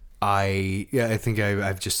 So I think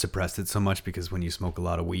I've just suppressed it so much, because when you smoke a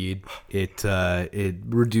lot of weed, it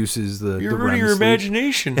reduces the You're REM ruining your sleep.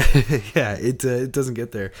 imagination. Yeah, it doesn't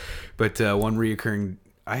get there. But one reoccurring,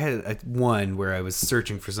 I had one where I was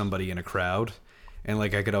searching for somebody in a crowd, and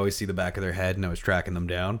like I could always see the back of their head, and I was tracking them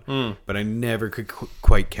down, but I never could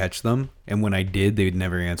quite catch them. And when I did, they would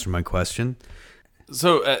never answer my question.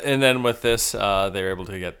 So, and then with this, they're able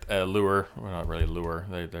to get a lure. Well, not really a lure.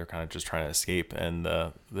 They're kind of just trying to escape, and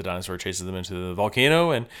the dinosaur chases them into the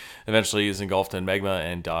volcano, and eventually is engulfed in magma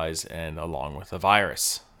and dies, and along with a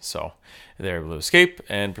virus. So they're able to escape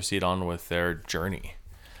and proceed on with their journey.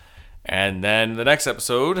 And then the next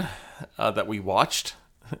episode that we watched,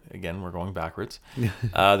 again, we're going backwards.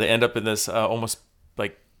 They end up in this almost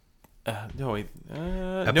like. No,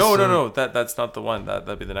 that's not the one.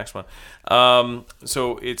 That'd be the next one.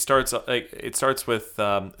 So it starts with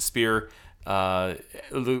Spear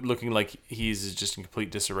looking like he's just in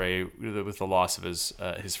complete disarray with the loss of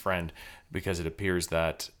his friend, because it appears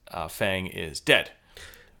that Fang is dead.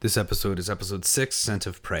 This episode is episode 6, Scent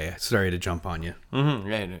of Prey. Sorry to jump on you. Mm-hmm.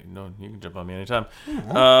 Yeah, no, you can jump on me anytime.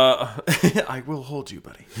 I will hold you,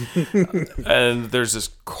 buddy. And there's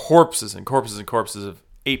just corpses and corpses and corpses of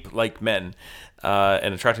ape-like men,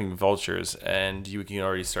 and attracting vultures. And you can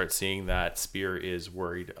already start seeing that Spear is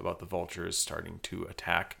worried about the vultures starting to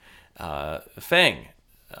attack Fang.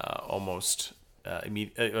 Almost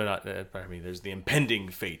immediately. There's the impending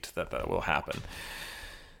fate that will happen.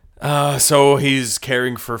 So he's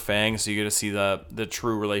caring for Fang, so you get to see the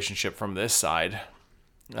true relationship from this side,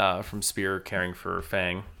 from Spear caring for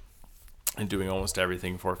Fang and doing almost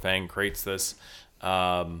everything for Fang. Creates this,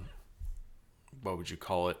 what would you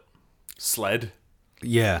call it? Sled?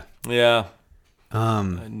 Yeah. Yeah. A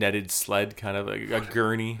netted sled, kind of a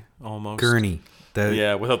gurney almost. Gurney.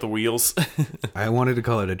 Yeah, without the wheels. I wanted to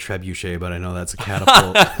call it a trebuchet, but I know that's a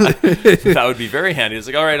catapult. That would be very handy. It's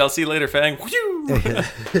like, all right, I'll see you later, Fang.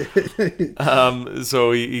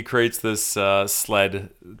 So he creates this sled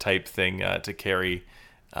type thing to carry.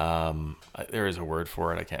 There is a word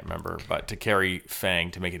for it, I can't remember, but to carry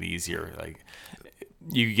Fang to make it easier. Like,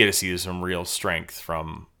 you get to see some real strength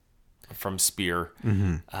from Spear,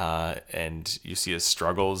 and you see his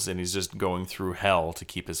struggles, and he's just going through hell to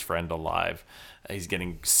keep his friend alive. He's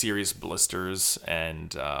getting serious blisters and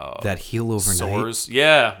that heal overnight. Sores.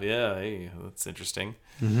 Yeah, hey, that's interesting.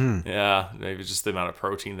 Mm-hmm. Yeah, maybe just the amount of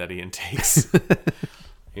protein that he intakes.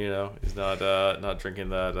 He's not drinking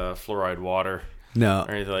that fluoride water. No,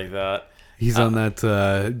 or anything like that. He's on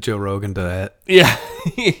that Joe Rogan diet. Yeah.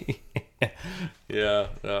 Yeah,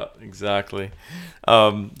 exactly.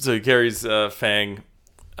 So he carries Fang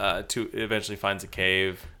to eventually finds a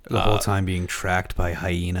cave. The whole time being tracked by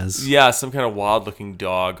hyenas. Yeah, some kind of wild-looking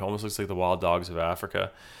dog. Almost looks like the wild dogs of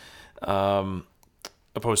Africa.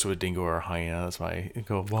 Opposed to a dingo or a hyena. That's why I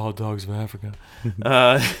go wild dogs of Africa.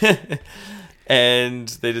 And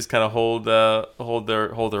they just kind of hold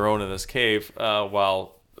their own in this cave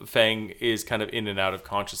while Fang is kind of in and out of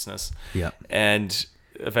consciousness. Yeah. And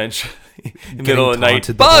eventually, in the middle of the night,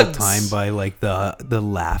 the bugs! whole time by like the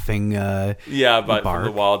laughing but from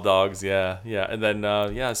the wild dogs, yeah. And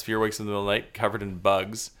then Spear wakes up in the middle of the night covered in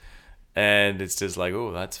bugs. And it's just like,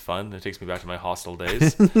 oh, that's fun. It takes me back to my hostel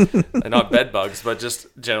days. And not bed bugs, but just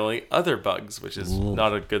generally other bugs, which is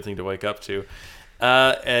not a good thing to wake up to.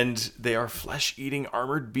 And they are flesh-eating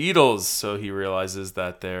armored beetles. So he realizes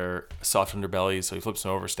that they're soft underbelly. So he flips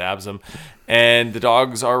them over, stabs them. And the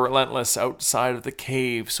dogs are relentless outside of the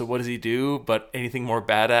cave. So what does he do? But anything more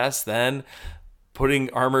badass than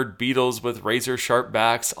putting armored beetles with razor-sharp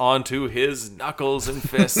backs onto his knuckles and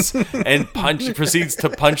fists and proceeds to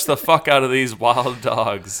punch the fuck out of these wild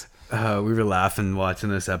dogs. We were laughing watching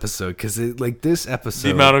this episode because this episode,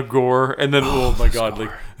 the amount of gore, and then oh my god,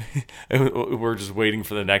 like we're just waiting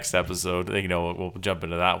for the next episode. We'll jump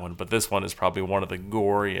into that one, but this one is probably one of the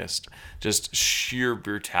goriest, just sheer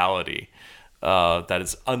brutality that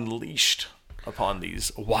is unleashed upon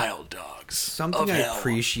these wild dogs. Something I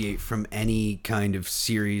appreciate from any kind of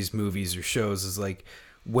series, movies, or shows is like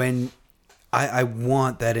when I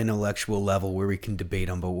want that intellectual level where we can debate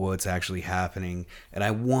on about what's actually happening, and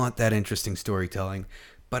I want that interesting storytelling,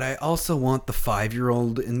 but I also want the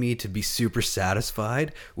 5-year-old in me to be super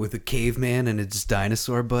satisfied with a caveman and his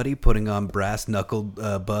dinosaur buddy putting on brass-knuckled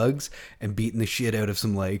bugs and beating the shit out of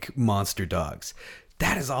some like monster dogs.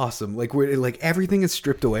 That is awesome. Like where like everything is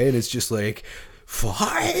stripped away and it's just like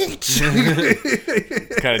fight.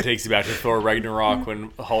 Kind of takes you back to Thor Ragnarok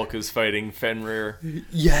when Hulk is fighting Fenrir.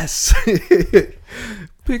 Yes.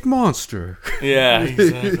 Big monster. Yeah,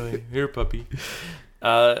 exactly. Here, puppy.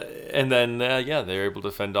 And then they're able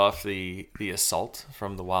to fend off the assault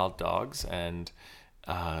from the wild dogs, and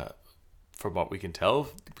from what we can tell,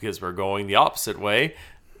 because we're going the opposite way,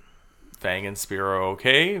 Fang and Spear are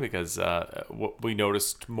okay, because what we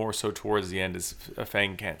noticed more so towards the end is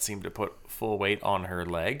Fang can't seem to put full weight on her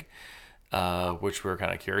leg, which we're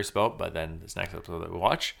kind of curious about. But then this next episode that we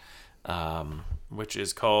watch, which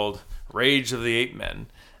is called Rage of the Ape Men,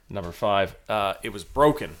 number 5, it was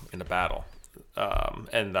broken in a battle,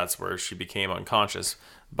 and that's where she became unconscious.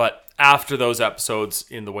 But after those episodes,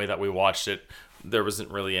 in the way that we watched it, there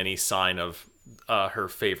wasn't really any sign of her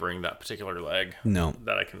favoring that particular leg. No.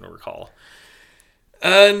 That I can recall.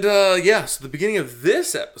 And so the beginning of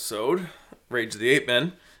this episode, Rage of the Ape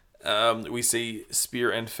Men, we see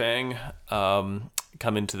Spear and Fang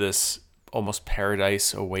come into this almost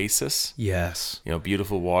paradise oasis. Yes.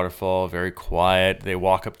 Beautiful waterfall, very quiet. They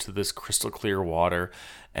walk up to this crystal clear water,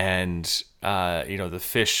 and the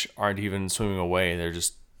fish aren't even swimming away. They're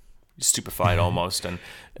just stupefied almost, and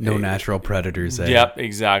No natural predators there. Yep,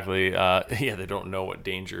 exactly. They don't know what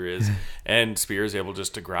danger is, and Spear is able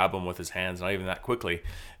just to grab them with his hands, not even that quickly.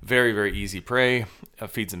 Very, very easy prey.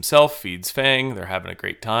 Feeds himself, feeds Fang. They're having a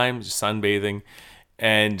great time, just sunbathing,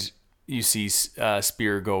 and you see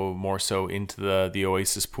Spear go more so into the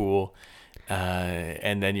oasis pool,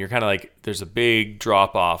 and then you're kind of like, there's a big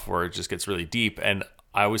drop off where it just gets really deep, and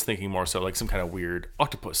I was thinking more so like some kind of weird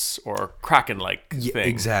octopus or kraken-like thing.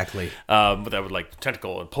 Exactly. But that would like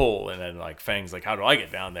tentacle and pull, and then like Fang's like, how do I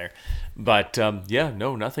get down there? But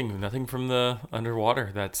nothing from the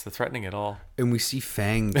underwater that's threatening at all. And we see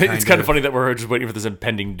Fang. It's kind of funny that we're just waiting for this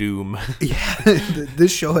impending doom. Yeah,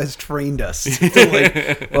 this show has trained us.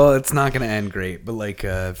 It's not going to end great, but like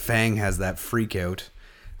Fang has that freak out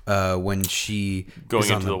when she Going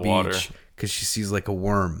is on into the the water. beach. Because she sees like a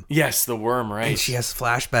worm. Yes, the worm, right? And she has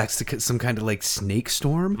flashbacks to some kind of like snake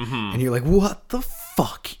storm. And you're like, what the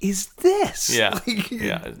fuck is this? Yeah. Like,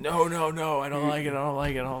 Yeah. No, I don't like it.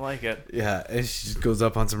 I don't like it. Yeah. And she just goes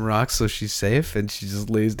up on some rocks so she's safe. And she just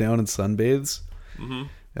lays down and sunbathes.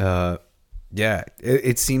 Yeah.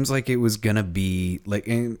 It seems like it was going to be like,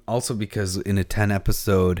 and also because in a 10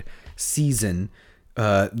 episode season,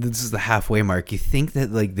 this is the halfway mark. You think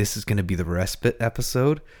that like this is going to be the respite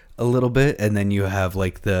episode a little bit, and then you have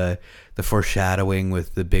like the foreshadowing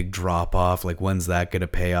with the big drop off, like when's that gonna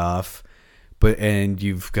pay off? And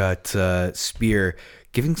you've got Spear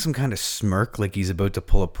giving some kind of smirk like he's about to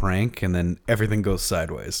pull a prank, and then everything goes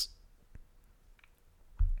sideways.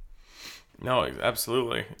 No,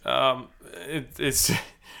 absolutely. It's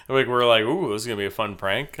like we're like, ooh, this is gonna be a fun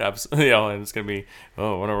prank, and it's gonna be, I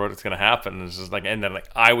wonder what's gonna happen. It's just like, and then like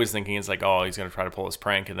I was thinking, it's like, oh, he's gonna try to pull his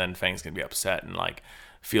prank, and then Fang's gonna be upset and like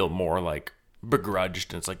feel more like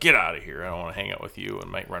begrudged, and it's like, get out of here, I don't want to hang out with you,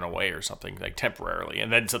 and might run away or something like temporarily,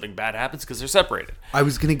 and then something bad happens because they're separated. I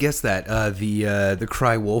was gonna guess that the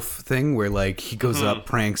cry wolf thing where like he goes up,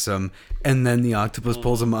 pranks him, and then the octopus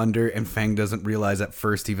pulls him under, and Fang doesn't realize at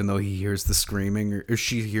first, even though he hears the screaming, or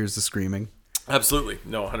she hears the screaming. Absolutely.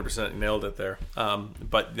 No, 100% nailed it there.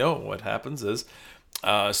 But no, what happens is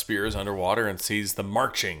Spear is underwater and sees the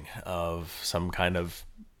marching of some kind of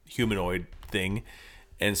humanoid thing.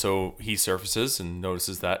 And so he surfaces and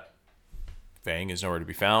notices that Fang is nowhere to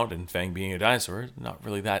be found. And Fang, being a dinosaur, not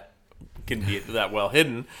really can be that well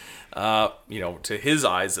hidden, to his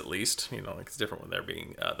eyes at least. It's different when they're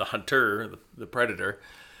being the hunter, the predator.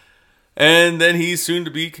 And then he's soon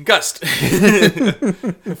to be concussed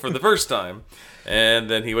for the first time. And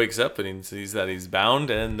then he wakes up and he sees that he's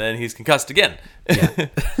bound, and then he's concussed again. Yeah.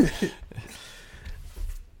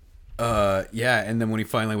 And then when he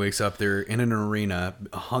finally wakes up, they're in an arena,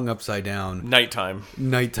 hung upside down. Nighttime,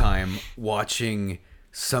 watching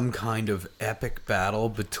some kind of epic battle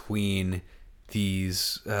between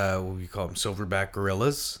these, what do you call them, silverback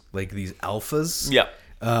gorillas? Like these alphas? Yeah.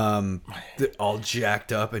 They're all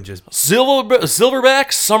jacked up and just Silverback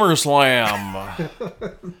SummerSlam.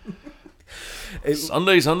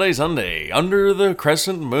 Sunday under the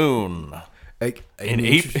crescent moon in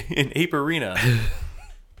Ape Arena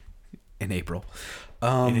in April.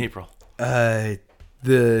 In April.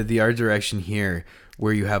 The art direction here,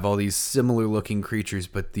 where you have all these similar looking creatures,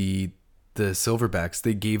 but the silverbacks,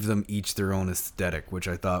 they gave them each their own aesthetic, which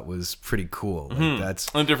I thought was pretty cool. Like that's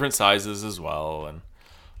and different sizes as well, and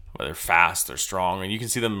they're fast, they're strong, and you can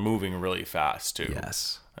see them moving really fast too.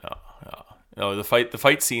 Yes. Yeah. No, the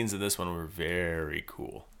fight scenes in this one were very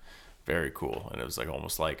cool, and it was like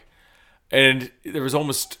almost like, and there was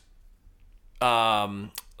almost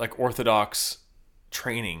like orthodox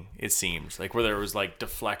training. It seems like where there was like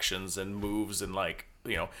deflections and moves and like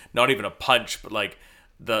not even a punch, but like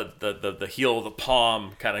the heel of the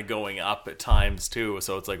palm kind of going up at times too.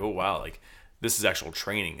 So it's like, oh wow, like this is actual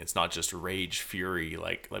training. It's not just rage fury,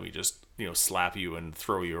 like let me just slap you and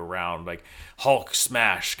throw you around, like Hulk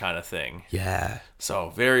smash kind of thing. Yeah.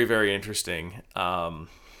 So very, very interesting. And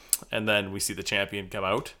then we see the champion come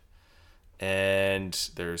out, and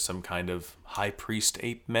there's some kind of high priest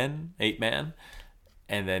ape man,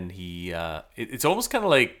 and then he it's almost kind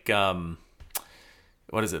of like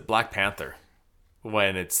what is it, Black Panther,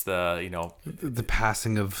 when it's the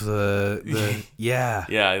passing of the yeah.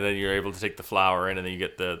 Then you're able to take the flower in, and then you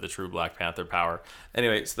get the true Black Panther power.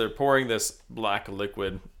 Anyway, so they're pouring this black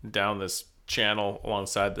liquid down this channel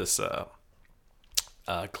alongside this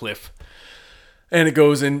cliff, And it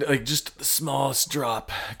goes in, like, just the smallest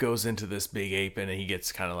drop goes into this big ape, and he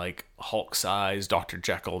gets kind of like Hulk size, Dr.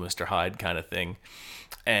 Jekyll, Mr. Hyde kind of thing,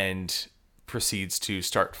 and proceeds to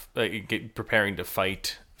start preparing to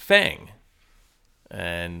fight Fang.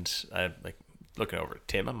 And I like looking over at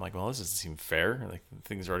Tim. I'm like, well, this doesn't seem fair. Like, the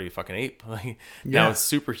thing's already a fucking ape. Like, now it's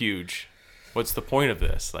super huge. What's the point of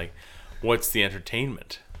this? Like, what's the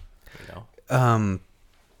entertainment? You know?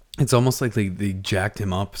 It's almost like they jacked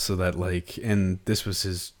him up so that, like, and this was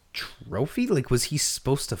his trophy. Like, was he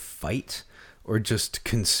supposed to fight or just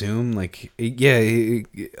consume? Like,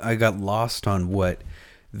 I got lost on what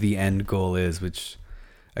the end goal is, which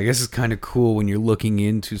I guess is kind of cool when you're looking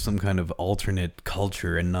into some kind of alternate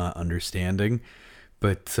culture and not understanding.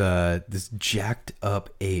 But this jacked up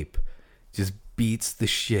ape just beats the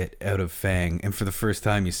shit out of Fang, and for the first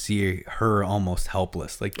time you see her almost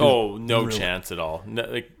helpless. Like, no chance at all. No,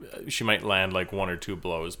 like, she might land like one or two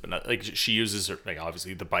blows, but not like she uses her, like,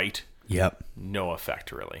 obviously the bite. Yep. No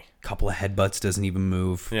effect really. Couple of headbutts, doesn't even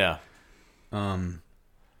move. Yeah.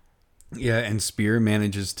 Yeah, and Spear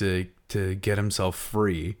manages to get himself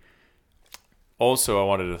free. Also, I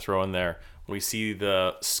wanted to throw in there, we see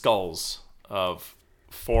the skulls of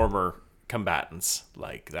former combatants,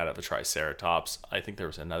 like that of a Triceratops. I think there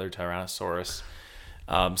was another Tyrannosaurus,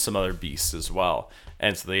 some other beasts as well.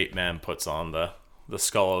 And so the ape man puts on the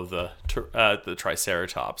skull of the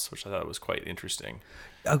Triceratops, which I thought was quite interesting.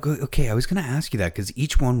 Okay, I was going to ask you that because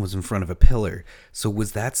each one was in front of a pillar. So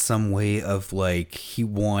was that some way of, like, he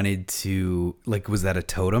wanted to, like, was that a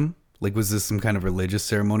totem? Like, was this some kind of religious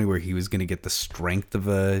ceremony where he was going to get the strength of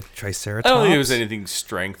a Triceratops? I don't think it was anything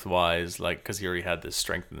strength-wise, like, because he already had this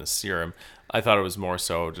strength in the serum. I thought it was more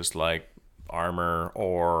so just, like, armor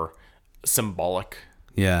or symbolic.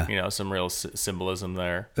 Yeah. You know, some real symbolism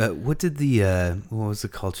there. What did what was the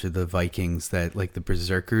culture, the Vikings, that, like, the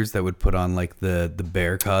berserkers that would put on, like, the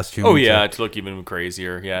bear costume? Oh, yeah, to look even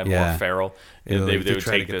crazier. Yeah, more feral. They would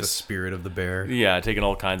try take to get the spirit of the bear. Yeah, taking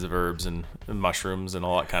all kinds of herbs and mushrooms and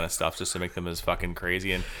all that kind of stuff just to make them as fucking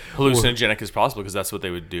crazy and hallucinogenic as possible, because that's what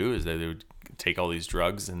they would do, is they would take all these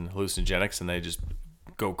drugs and hallucinogenics and they just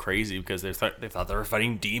go crazy because they thought they were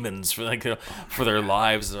fighting demons for, like, for their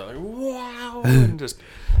lives. They're like, wow, and just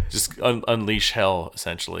unleash hell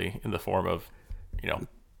essentially in the form of, you know,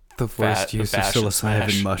 the worst use of psilocybin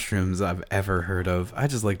smash. mushrooms I've ever heard of. I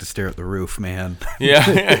just like to stare at the roof, man. Yeah.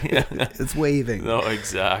 It's waving. No,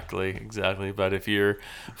 exactly. But if you're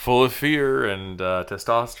full of fear and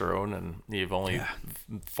testosterone, and you've only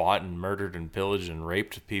fought and murdered and pillaged and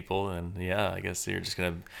raped people, and I guess you're just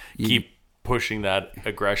gonna keep pushing that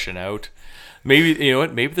aggression out. Maybe, you know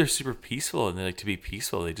what, maybe they're super peaceful, and they like to be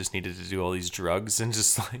peaceful. They just needed to do all these drugs and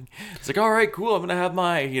just, like, it's like, all right, cool, I'm gonna have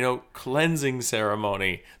my, you know, cleansing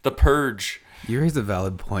ceremony, the purge. You raise a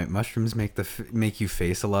valid point. Mushrooms make you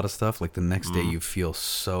face a lot of stuff. Like, the next day you feel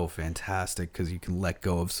so fantastic because you can let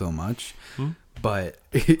go of so much. But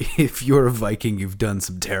if you're a Viking, you've done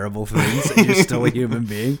some terrible things, and you're still a human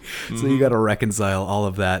being. So you got to reconcile all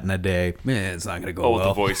of that in a day. Man, it's not going to go well.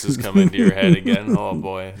 The voices come into your head again. Oh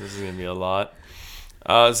boy, this is going to be a lot.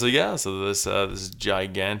 So this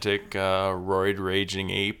gigantic roid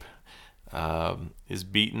raging ape is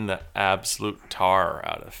beating the absolute tar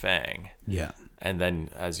out of Fang. Yeah. And then,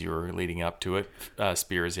 as you're leading up to it,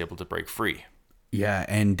 Spear is able to break free. Yeah,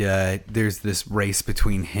 and there's this race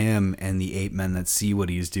between him and the ape men that see what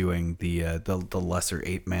he's doing, the lesser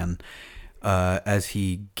ape man, as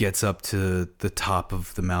he gets up to the top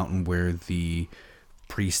of the mountain where the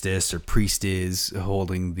priestess or priest is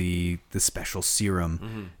holding the special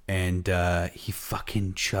serum, and he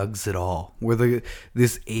fucking chugs it all. Where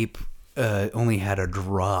this ape only had a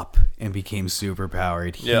drop and became super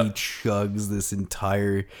powered. He chugs this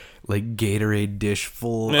entire, like, Gatorade dish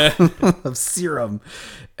full of serum,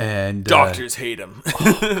 and doctors hate him.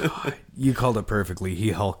 Oh, God. You called it perfectly.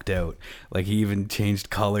 He hulked out. Like, he even changed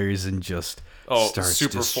colors and just starts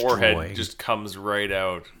super destroying. Forehead just comes right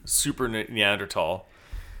out. Super Neanderthal.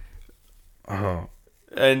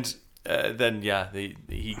 And then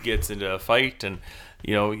he gets into a fight, and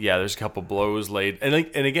there's a couple blows laid, and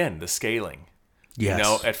again the scaling.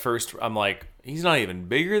 Yes. At first I'm like, he's not even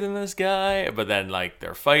bigger than this guy, but then, like,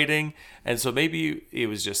 they're fighting, and so maybe it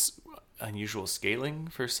was just unusual scaling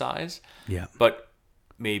for size. Yeah. But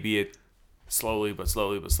maybe it slowly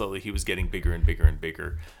he was getting bigger and bigger and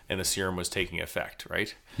bigger, and the serum was taking effect,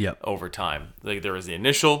 right? Yep. Over time, like, there was the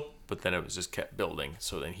initial, but then it was just kept building.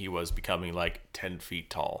 So then he was becoming like 10 feet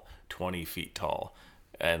tall, 20 feet tall,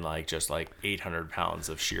 and like just like 800 pounds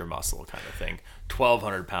of sheer muscle kind of thing,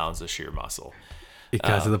 1,200 pounds of sheer muscle. It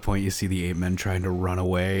got to the point you see the ape men trying to run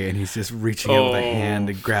away, and he's just reaching out with a hand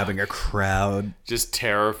and grabbing a crowd. Just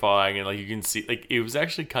terrifying, and like you can see, like it was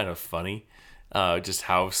actually kind of funny, just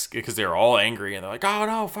how, because they're all angry and they're like, "Oh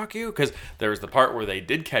no, fuck you!" Because there was the part where they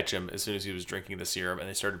did catch him as soon as he was drinking the serum, and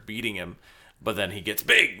they started beating him, but then he gets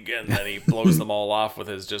big, and then he blows them all off with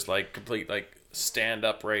his just like complete like stand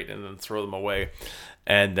upright and then throw them away.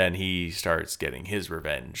 And then he starts getting his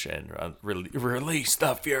revenge and release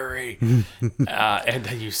the fury. And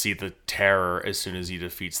then you see the terror as soon as he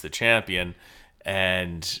defeats the champion.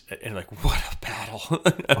 And like, what a battle.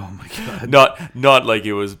 Oh my God. Not like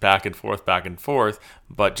it was back and forth,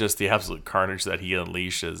 but just the absolute carnage that he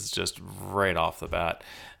unleashes just right off the bat.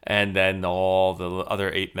 And then all the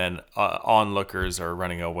other 8 men onlookers are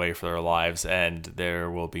running away for their lives, and there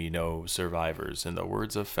will be no survivors, in the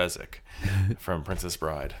words of Fezzik from Princess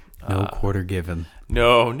Bride. No quarter given.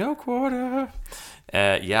 No quarter.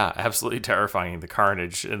 Yeah, absolutely terrifying, the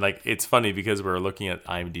carnage. And like, it's funny because we're looking at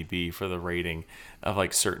IMDb for the rating of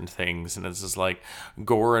like certain things, and it's just like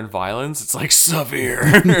gore and violence. It's like severe.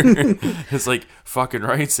 It's like fucking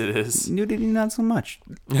rights. It is. Nudity, not so much.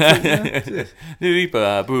 Nudity,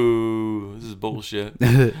 boo. This is bullshit.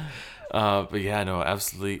 But yeah, no,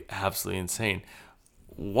 absolutely insane.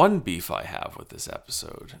 One beef I have with this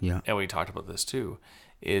episode, and we talked about this too,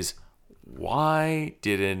 is why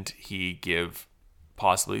didn't he give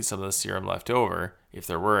possibly some of the serum left over, if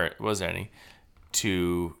there was any,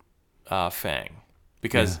 to Fang?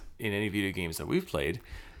 Because in any video games that we've played,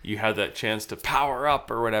 you have that chance to power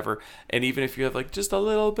up or whatever, and even if you have like just a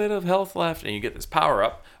little bit of health left and you get this power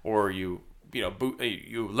up, or you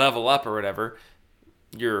level up or whatever,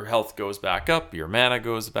 your health goes back up, your mana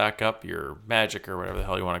goes back up, your magic or whatever the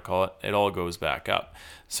hell you want to call it, it all goes back up.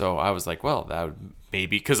 So I was like, well, that would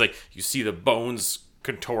maybe, because like you see the bones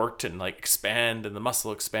contort and like expand, and the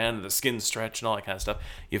muscle expand, and the skin stretch and all that kind of stuff.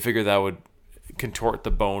 You figure that would contort the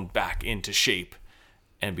bone back into shape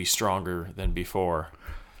and be stronger than before.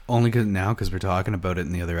 Only because we're talking about it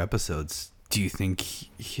in the other episodes. Do you think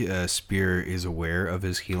Spear is aware of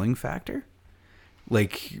his healing factor?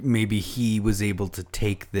 Like, maybe he was able to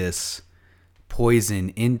take this poison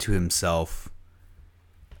into himself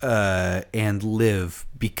and live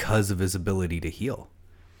because of his ability to heal.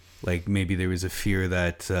 Like, maybe there was a fear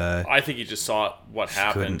that... I think he just saw what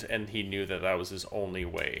happened, and he knew that that was his only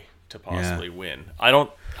way to possibly win. I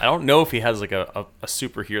don't know if he has like a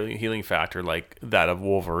super healing factor like that of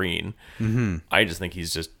Wolverine. Mm-hmm. I just think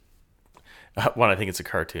he's just... One, I think it's a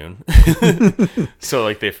cartoon. So,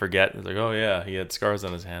 like, they forget. It's like, oh, yeah, he had scars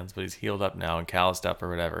on his hands, but he's healed up now and calloused up or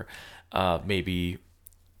whatever. Maybe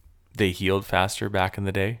they healed faster back in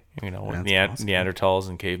the day. You know, Neanderthals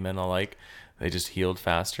and cavemen alike. They just healed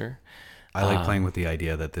faster. I like playing with the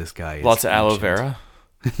idea that this guy is lots of aloe vera.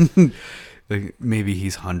 Like, maybe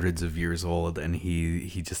he's hundreds of years old and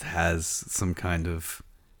he just has some kind of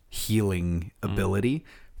healing ability.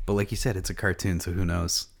 But like you said, it's a cartoon, so who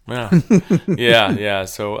knows? Yeah.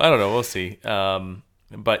 So I don't know. We'll see.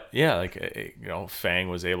 But yeah, like, Fang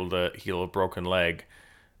was able to heal a broken leg,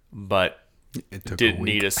 but it didn't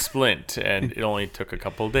need a splint, and it only took a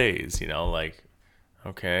couple days. Like,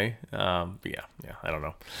 okay. But yeah. I don't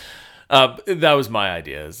know. That was my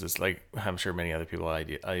idea. Is just like, I'm sure many other people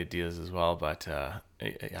had ideas as well. But yeah,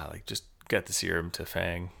 like, just get the serum to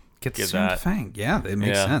Fang. Get the serum to Fang. Yeah, it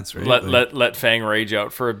makes sense, right? Let Fang rage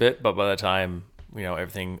out for a bit, but by the time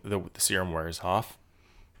everything, the serum wears off,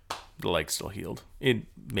 the leg's still healed.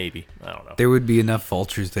 Maybe, I don't know. There would be enough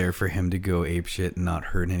vultures there for him to go apeshit and not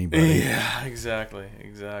hurt anybody. Yeah, exactly.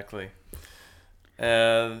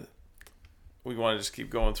 And we want to just keep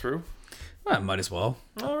going through. Well, might as well.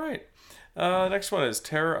 All right. Next one is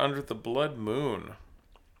Terror Under the Blood Moon,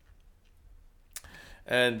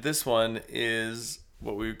 and this one is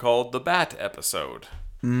what we called the Bat episode.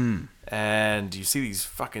 And you see these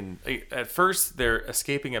fucking... At first, they're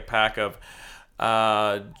escaping a pack of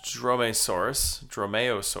Dromaeosaurus,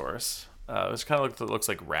 which kind of looks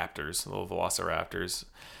like raptors, little velociraptors.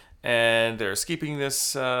 And they're escaping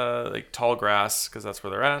this like tall grass, because that's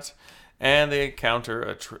where they're at. And they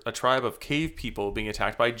encounter a tribe of cave people being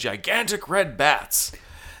attacked by gigantic red bats.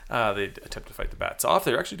 They attempt to fight the bats off.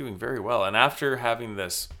 They're actually doing very well. And after having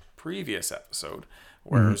this previous episode,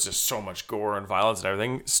 where it was just so much gore and violence and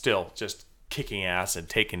everything, still just kicking ass and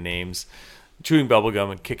taking names, chewing bubblegum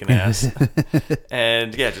and kicking ass.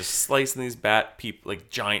 And yeah, just slicing these bat people, like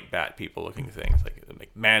giant bat people looking things, like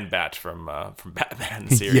Man-Bat from Batman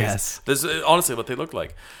series. Yes. This is honestly what they look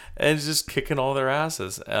like. And it's just kicking all their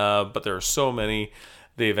asses. But there are so many,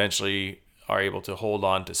 they eventually are able to hold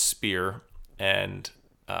on to Spear and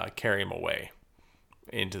carry him away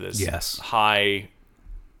into this high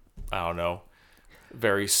I don't know,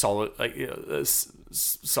 very solid, like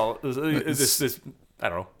solid. This I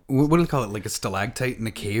don't know. What do we call it? Like a stalactite in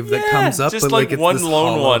a cave that comes up, just but like it's one this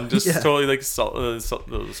lone hollow- one, just Yeah. totally like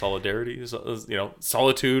solidarity,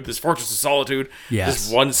 solitude. This fortress of solitude. Yes.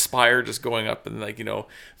 Just one spire, just going up and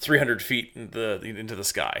 300 feet into the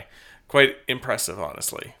sky. Quite impressive,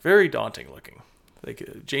 honestly. Very daunting looking,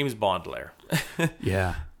 like James Bond lair.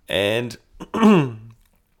 Yeah. And pardon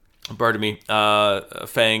me,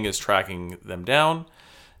 Fang is tracking them down,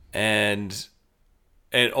 and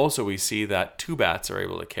also we see that 2 bats are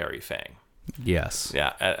able to carry Fang. Yes.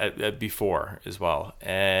 Yeah, at before as well,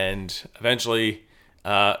 and eventually,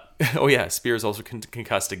 Spear's also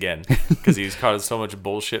concussed again because he's caused so much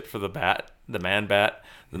bullshit for the man bat.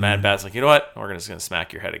 The man bat's like, you know what? We're just gonna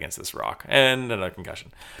smack your head against this rock, and another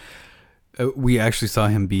concussion. We actually saw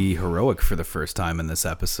him be heroic for the first time in this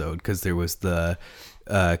episode because there was the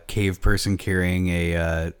cave person carrying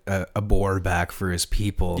a boar back for his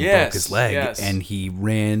people and broke his leg, and he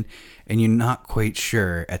ran, and you're not quite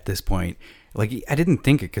sure at this point. Like, I didn't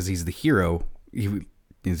think it because he's the hero.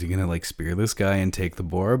 Is he gonna like spear this guy and take the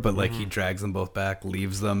boar? But like he drags them both back,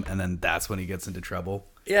 leaves them, and then that's when he gets into trouble.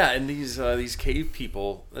 Yeah, and these cave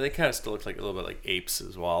people, they kind of still look like a little bit like apes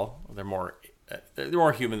as well. They're more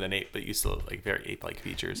human than ape, but you still have like very ape-like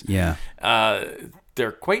features. Yeah.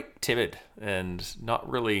 They're quite timid and not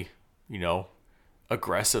really,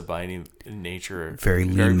 aggressive by any nature. Very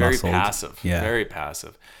lean very muscled. passive. Yeah. Very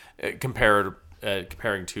passive.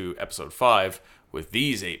 Comparing to episode 5 with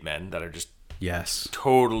these 8 men that are just Yes.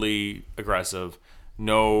 totally aggressive.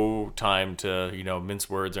 No time to, mince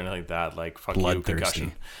words or anything like that. Like, fuck you,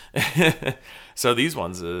 Bloodthirsty. concussion. So these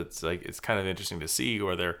ones, it's kind of interesting to see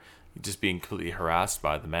where they're just being completely harassed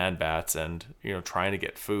by the man bats and, trying to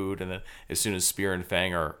get food. And then as soon as Spear and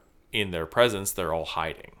Fang are in their presence, they're all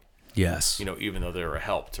hiding. Yes. Even though they were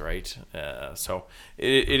helped, right? So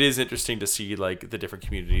it is interesting to see like the different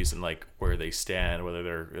communities and like where they stand, whether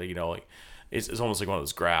they're, it's almost like one of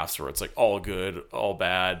those graphs where it's like all good, all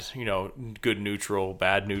bad, good neutral,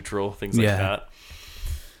 bad neutral, things like that.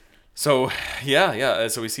 So yeah.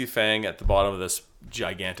 So we see Fang at the bottom of this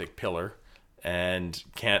gigantic pillar and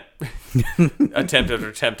can't attempt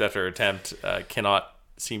after attempt, cannot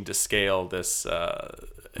seem to scale this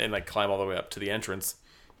and like climb all the way up to the entrance.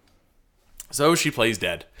 So she plays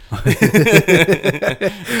dead.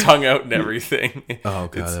 Tongue out and everything. Oh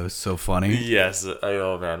god, that was so funny. Yes.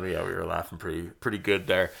 Oh man, we were laughing pretty good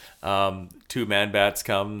there. 2 man bats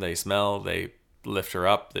come, they smell, they lift her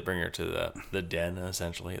up, they bring her to the den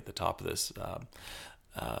essentially at the top of this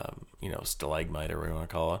stalagmite or whatever you want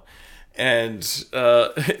to call it. And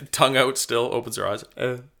tongue out still opens her eyes.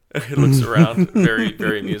 It looks around, very,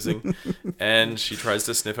 very amusing. And she tries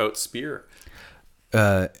to sniff out Spear.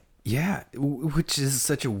 Yeah, which is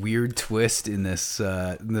such a weird twist in this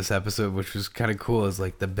episode, which was kind of cool. Is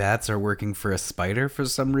like the bats are working for a spider for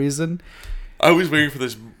some reason. I was waiting for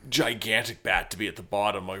this gigantic bat to be at the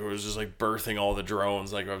bottom, like it was just like birthing all the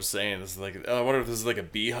drones. Like I was saying, it's like I wonder if this is like a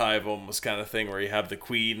beehive almost kind of thing where you have the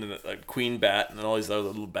queen and the queen bat and then all these other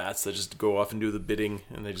little bats that just go off and do the bidding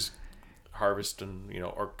and they just harvest and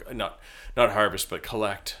or not harvest but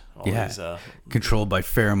collect all these controlled by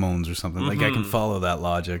pheromones or something. Like I can follow that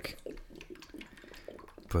logic.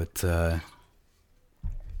 But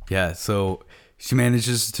so she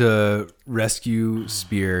manages to rescue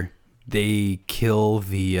Spear. They kill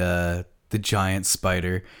the giant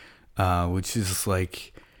spider, which is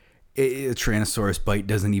like a Tyrannosaurus bite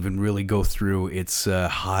doesn't even really go through its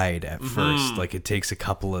hide at first. Like it takes a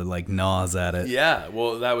couple of like gnaws at it. Yeah,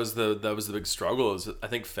 well, that was the big struggle. Is I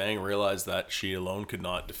think Fang realized that she alone could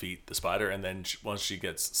not defeat the spider, and then once she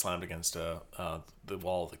gets slammed against the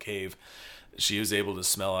wall of the cave, she was able to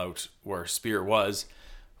smell out where Spear was,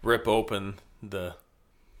 rip open the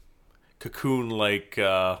cocoon-like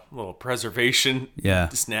little preservation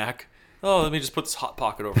snack. Oh, let me just put this Hot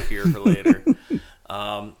Pocket over here for later.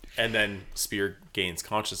 And then Spear gains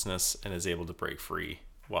consciousness and is able to break free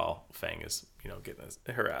while Fang is,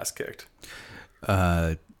 getting her ass kicked.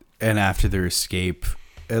 And after their escape,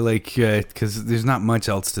 because there's not much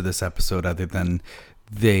else to this episode other than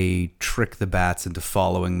they trick the bats into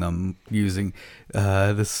following them using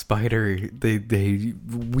the spider. They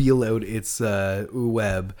wheel out its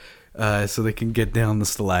web. So they can get down the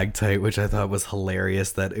stalactite, which I thought was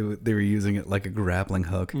hilarious that they were using it like a grappling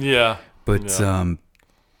hook. Yeah. But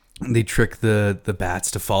they trick the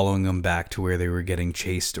bats to following them back to where they were getting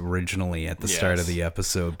chased originally at the start of the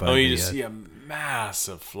episode. You just see a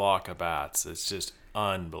massive flock of bats. It's just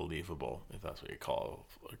unbelievable, if that's what you call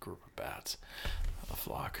a group of bats. A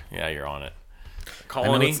flock. Yeah, you're on it. I know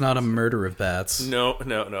colony. it's not a murder of bats. No.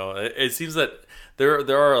 It seems that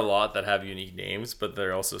there are a lot that have unique names, but they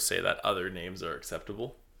also say that other names are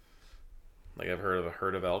acceptable. Like I've heard of a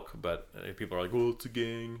herd of elk, but people are like, well, it's a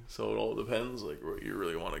gang, so it all depends like what you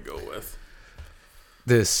really want to go with.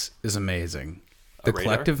 This is amazing. The radar?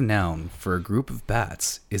 collective noun for a group of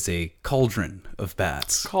bats is a cauldron of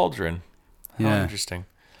bats. Cauldron. How Yeah. interesting.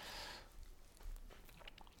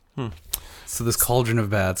 So this cauldron of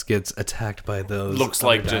bats gets attacked by those Looks other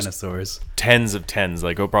like just- dinosaurs. Tens of tens,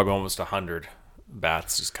 like probably almost 100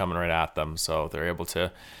 bats just coming right at them. So they're able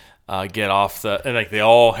to get off and like they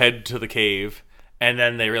all head to the cave, and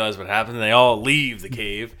then they realize what happened. And they all leave the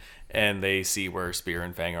cave, and they see where Spear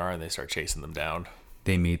and Fang are, and they start chasing them down.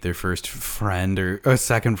 They meet their first friend or a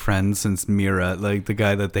second friend since Mira, like the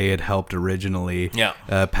guy that they had helped originally. Yeah.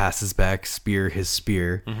 Passes back his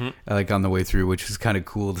spear, like on the way through, which is kind of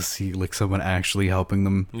cool to see, like someone actually helping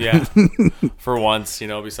them. Yeah, for once,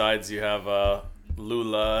 besides you have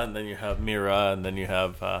Lula, and then you have Mira, and then you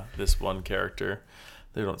have this one character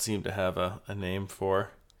they don't seem to have a name for.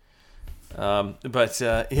 But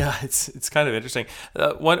yeah, it's kind of interesting.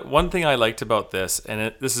 One thing I liked about this,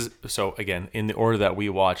 and this is so again in the order that we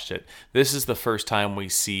watched it. This is the first time we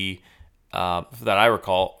see that I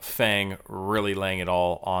recall Fang really laying it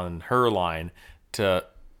all on her line to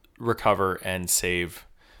recover and save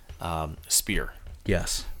Spear.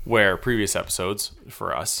 Yes. Where previous episodes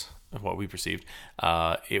for us, what we perceived,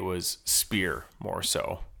 it was Spear more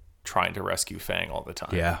so trying to rescue Fang all the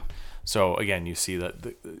time. Yeah. So again, you see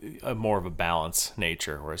that more of a balanced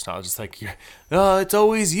nature, where it's not just like, it's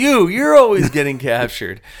always you. You're always getting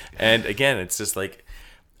captured. And again, it's just like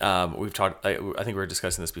we've talked. I think we were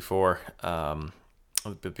discussing this before the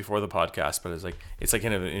podcast, but it's like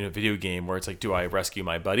in a video game where it's like, do I rescue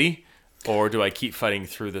my buddy, or do I keep fighting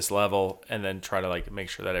through this level and then try to like make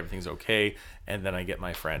sure that everything's okay, and then I get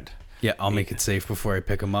my friend. Yeah, I'll make it safe before I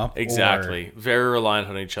pick them up. Exactly. Very reliant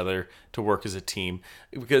on each other to work as a team.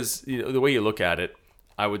 Because the way you look at it,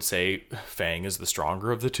 I would say Fang is the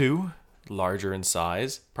stronger of the two, larger in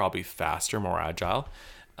size, probably faster, more agile.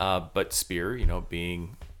 But Spear,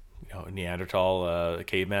 being Neanderthal,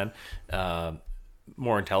 caveman,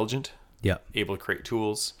 more intelligent, Yeah. able to create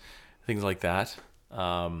tools, things like that.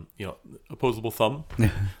 Opposable thumb,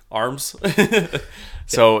 arms.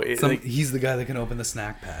 So he's the guy that can open the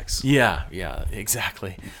snack packs. yeah,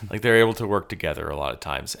 exactly. Like they're able to work together a lot of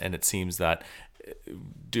times, and it seems that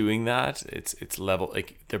doing that, it's level.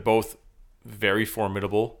 Like they're both very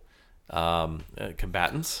formidable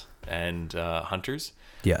combatants and hunters.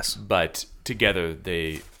 Yes. But together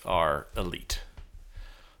they are elite.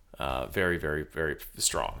 Very, very, very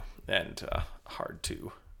strong and hard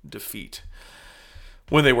to defeat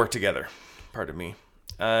when they work together. Pardon me.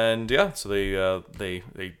 And yeah, so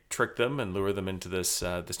they trick them and lure them into this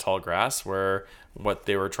tall grass where what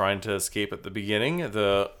they were trying to escape at the beginning,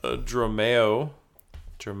 the dromaeosaurs,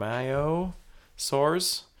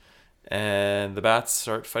 and the bats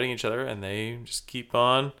start fighting each other, and they just keep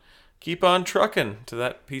on trucking to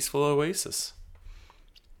that peaceful oasis.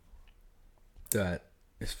 That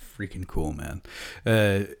is freaking cool, man.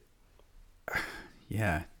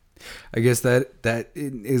 Yeah. I guess that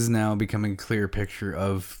is now becoming a clear picture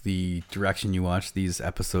of the direction you watch these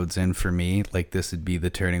episodes in for me. Like this would be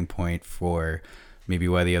the turning point for maybe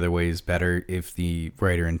Why the Other Way is better if the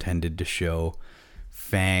writer intended to show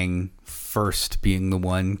Fang first being the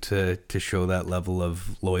one to show that level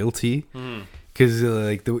of loyalty. Because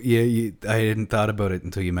I hadn't thought about it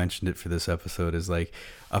until you mentioned it for this episode. Is like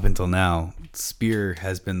up until now, Spear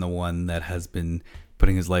has been the one that has been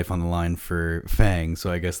putting his life on the line for Fang,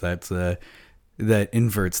 so I guess that's that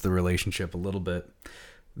inverts the relationship a little bit.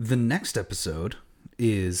 The next episode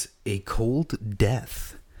is A Cold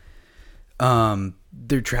Death.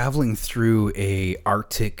 They're traveling through a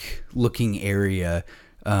Arctic looking area.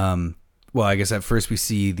 Well, I guess at first we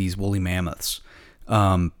see these woolly mammoths,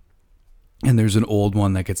 and there's an old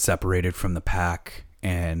one that gets separated from the pack,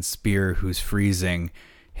 and Spear, who's freezing,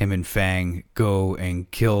 him and Fang go and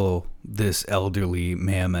kill this elderly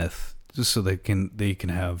mammoth just so they can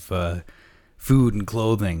have food and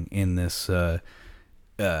clothing in this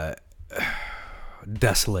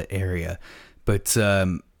desolate area. But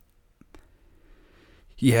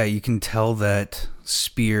yeah, you can tell that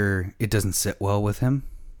Spear, it doesn't sit well with him,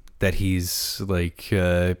 that he's like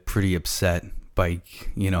pretty upset by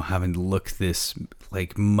having to look this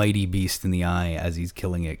like mighty beast in the eye as he's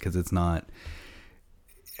killing it, because it's not.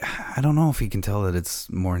 I don't know if he can tell that it's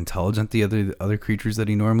more intelligent the other creatures that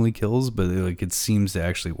he normally kills, but like it seems to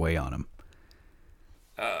actually weigh on him.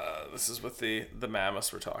 This is with the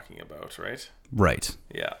mammoths we're talking about, right? Right.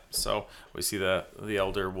 Yeah. So we see the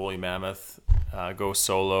elder woolly mammoth go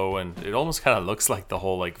solo, and it almost kind of looks like the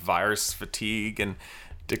whole like virus fatigue and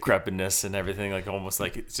decrepitness and everything, like almost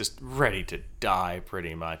like it's just ready to die,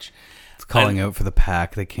 pretty much. It's calling out for the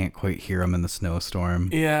pack. They can't quite hear him in the snowstorm.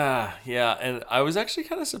 Yeah, and I was actually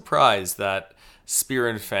kind of surprised that Spear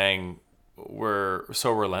and Fang were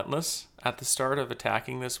so relentless at the start of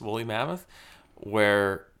attacking this woolly mammoth,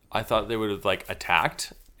 where I thought they would have like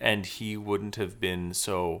attacked and he wouldn't have been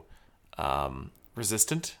so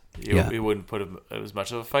resistant. He wouldn't put him as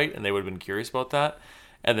much of a fight, and they would have been curious about that.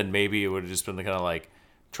 And then maybe it would have just been the kind of like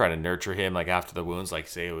trying to nurture him, like after the wounds, like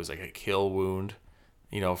say it was like a kill wound,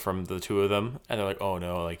 from the two of them, and they're like, oh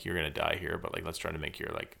no, like you're gonna die here, but like let's try to make your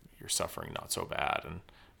suffering not so bad and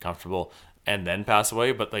comfortable, and then pass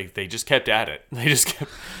away. But like they just kept at it. They just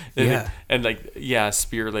kept, and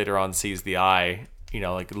Spear later on sees the eye,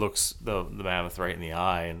 like looks the mammoth right in the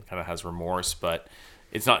eye and kind of has remorse, but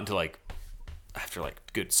it's not until like after like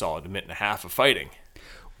good solid minute and a half of fighting.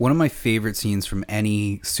 One of my favorite scenes from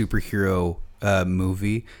any superhero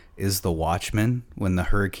movie is The Watchmen, when the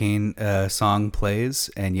hurricane song plays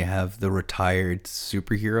and you have the retired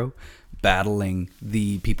superhero battling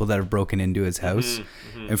the people that have broken into his house.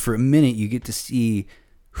 And for a minute you get to see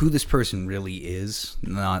who this person really is,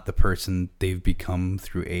 not the person they've become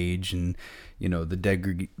through age and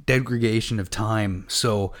the degradation of time.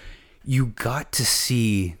 So you got to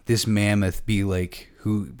see this mammoth be like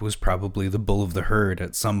who was probably the bull of the herd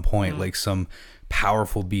at some point, like some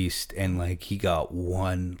powerful beast, and like he got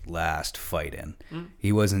one last fight in.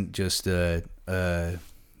 He wasn't just an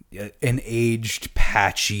aged,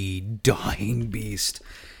 patchy, dying beast,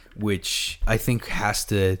 which I think has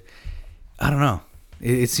to, I don't know,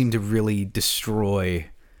 it seemed to really destroy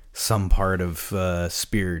some part of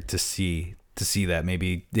Spear to see that.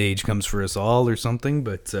 Maybe the age comes for us all or something,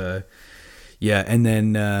 but yeah. And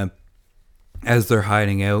then as they're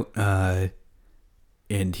hiding out,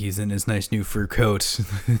 and he's in his nice new fur coat,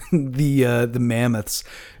 the mammoths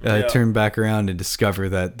turn back around and discover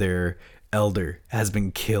that their elder has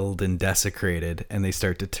been killed and desecrated, and they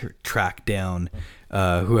start to track down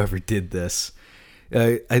whoever did this.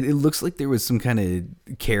 It looks like there was some kind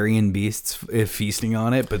of carrion beasts feasting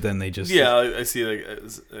on it, but then they just... Yeah, I see like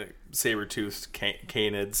saber-toothed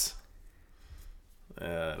canids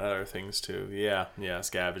and other things too. Yeah,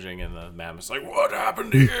 scavenging, and the mammoth's like, what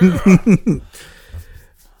happened here?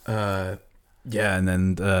 Yeah, and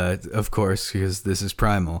then of course, because this is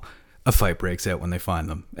Primal, a fight breaks out when they find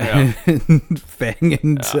them. Yeah. Fang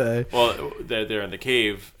and well, they're in the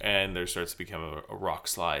cave, and there starts to become a rock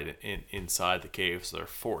slide inside the cave, so they're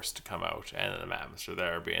forced to come out, and the mammoths are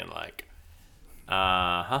there being like,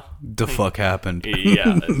 the fuck happened?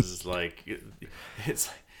 Yeah, it's like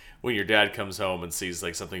when your dad comes home and sees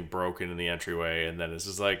like something broken in the entryway, and then it's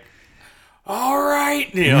just like, all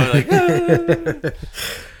right, like,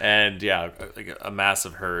 and yeah, like a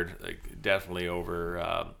massive herd, like definitely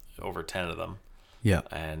over 10 of them. Yeah,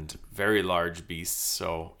 and very large beasts.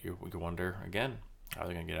 So we could wonder again how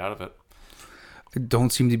they're gonna get out of it. They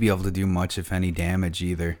don't seem to be able to do much, if any, damage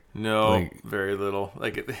either. No, very little.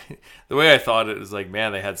 Like the way I thought it was like,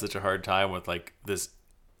 man, they had such a hard time with like this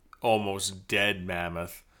almost dead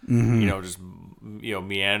mammoth, just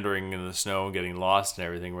meandering in the snow and getting lost and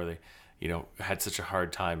everything, where they had such a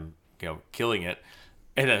hard time killing it,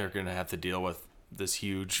 and then they're gonna have to deal with this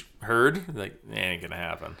huge herd. Like, it ain't gonna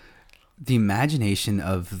happen. The imagination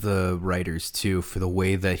of the writers too, for the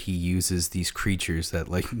way that he uses these creatures that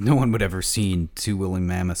like no one would ever seen two willing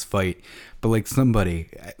mammoths fight, but like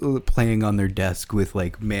somebody playing on their desk with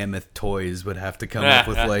like mammoth toys would have to come up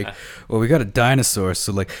with like, well, we got a dinosaur,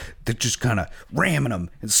 so like they're just kind of ramming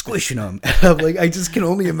them and squishing them. Like I just can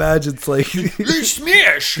only imagine it's like they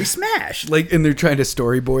smash, like, and they're trying to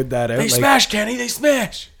storyboard that out. They smash, Kenny. They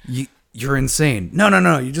smash. You're insane. No.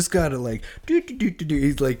 You just gotta like do.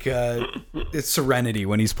 He's like it's Serenity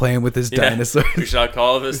when he's playing with his dinosaur. We shall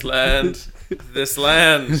call this land.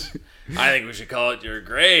 I think we should call it your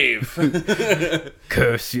grave.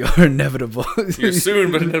 Curse your inevitable. Your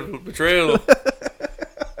soon but inevitable betrayal.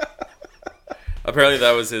 Apparently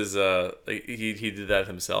that was his. He did that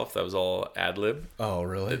himself. That was all ad lib. Oh,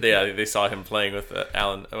 really? They saw him playing with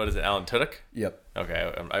Alan. What is it? Alan Tudyk. Yep.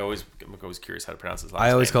 Okay. I'm always curious how to pronounce his last name.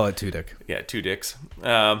 I always call it Tudyk. Yeah, Two Dicks.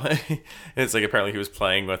 And it's like apparently he was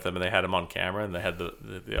playing with them, and they had him on camera, and they had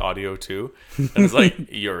the audio too. And it's like,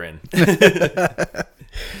 you're in. And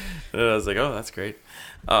I was like, oh, that's great.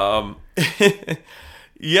 Yeah.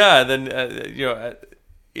 And then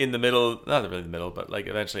in the middle, not really the middle, but like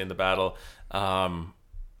eventually in the battle,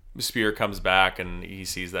 Spear comes back and he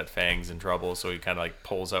sees that Fang's in trouble, so he kind of like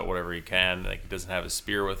pulls out whatever he can. Like he doesn't have his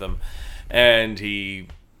spear with him, and he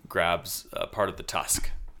grabs part of the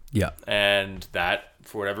tusk. Yeah. And that,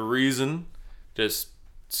 for whatever reason, just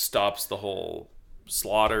stops the whole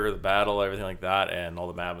slaughter, the battle, everything like that, and all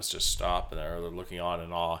the mammoths just stop and they're looking on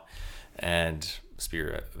in awe. And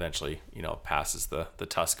Spear eventually, passes the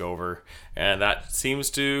tusk over, and that seems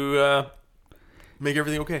to make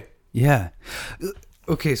everything okay. Yeah.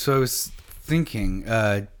 Okay, so I was thinking,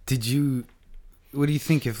 what do you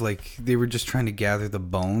think if, like, they were just trying to gather the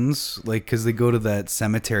bones? Like, because they go to that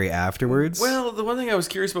cemetery afterwards? Well, the one thing I was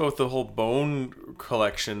curious about with the whole bone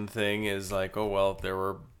collection thing is, like, oh, well, there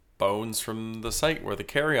were bones from the site where the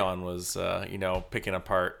carry-on was, picking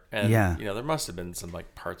apart. And, there must have been some,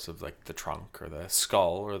 like, parts of, like, the trunk or the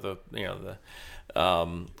skull or the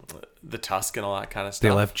tusk and all that kind of stuff.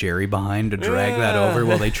 They left Jerry behind to drag that over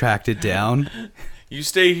while they tracked it down. You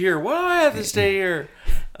stay here. Why do I have to stay here?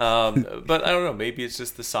 But I don't know. Maybe it's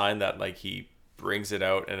just the sign that like he brings it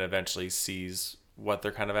out and eventually sees what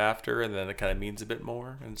they're kind of after, and then it kind of means a bit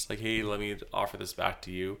more. And it's like, hey, let me offer this back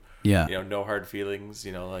to you. Yeah. No hard feelings.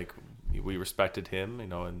 Like we respected him.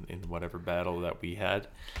 In whatever battle that we had.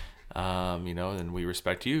 And we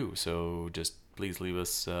respect you. So just please leave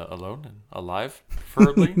us alone and alive,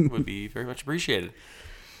 preferably, would be very much appreciated.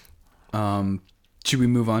 Should we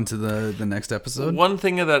move on to the next episode? One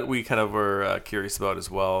thing that we kind of were curious about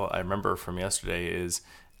as well, I remember from yesterday, is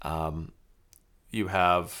you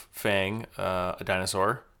have Fang, a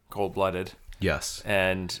dinosaur, cold-blooded. Yes.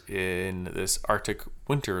 And in this Arctic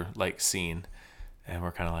winter-like scene. And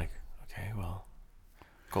we're kind of like, okay, well,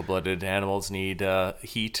 cold-blooded animals need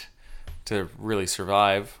heat to really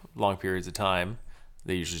survive long periods of time.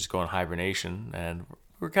 They usually just go in hibernation, and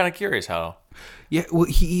we're kind of curious how. Yeah, well,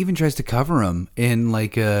 he even tries to cover him in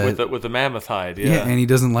like a with the mammoth hide. Yeah, and he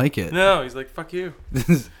doesn't like it. No, he's like, "Fuck you."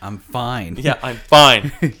 I'm fine. Yeah, I'm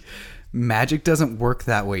fine. Magic doesn't work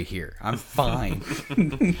that way here. I'm fine.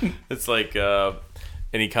 It's like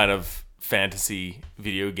any kind of fantasy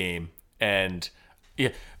video game, and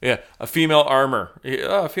a female armor,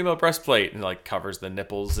 a female breastplate, and like covers the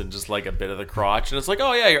nipples and just like a bit of the crotch, and it's like,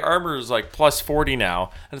 oh yeah, your armor is like plus 40 now,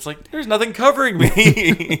 and it's like, there's nothing covering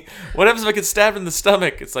me. What happens if I get stabbed in the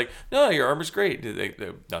stomach? It's like, no, your armor's great.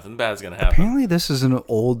 Nothing bad's gonna happen. Apparently, this is an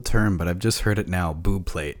old term, but I've just heard it now. Boob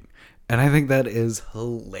plate, and I think that is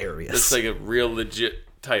hilarious. It's like a real legit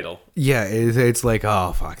title. Yeah, it's like,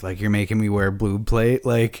 oh fuck, like you're making me wear boob plate,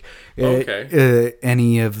 like okay.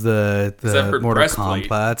 Any of the Mortal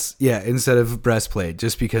Kombat's, instead of breastplate,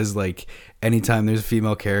 just because like anytime there's a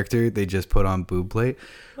female character, they just put on boob plate,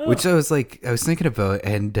 which I was thinking about,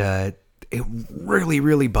 and it really,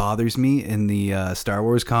 really bothers me in the Star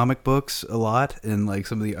Wars comic books a lot, and like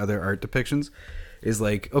some of the other art depictions, is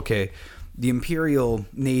like, okay, the Imperial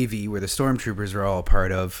Navy, where the stormtroopers are all a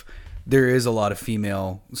part of, there is a lot of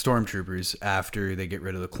female stormtroopers after they get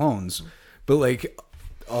rid of the clones, but like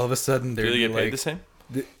all of a sudden they're do they get paid the same?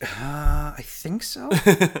 I think so.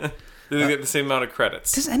 Do they get the same amount of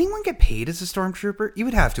credits? Does anyone get paid as a stormtrooper? You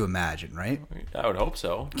would have to imagine, right? I would hope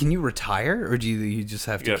so. Can you retire, or do you just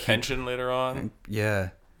have to get a pension later on? Yeah,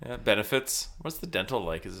 benefits. What's the dental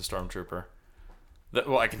like as a stormtrooper?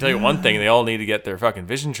 Well, I can tell you one thing: they all need to get their fucking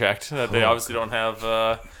vision checked. They obviously don't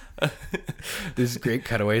have. There's great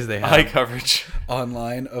cutaways they have eye coverage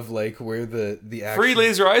online of like where the actual... free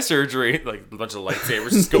laser eye surgery, like a bunch of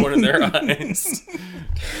lightsabers just going in their eyes.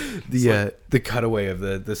 The cutaway of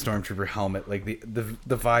the stormtrooper helmet, like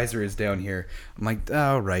the visor is down here. I'm like,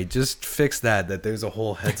 all right, just fix that there's a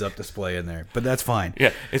whole heads up display in there, but that's fine.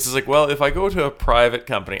 Yeah, it's just like, well, if I go to a private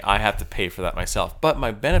company, I have to pay for that myself, but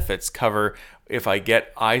my benefits cover if I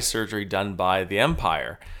get eye surgery done by the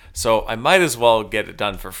Empire. So I might as well get it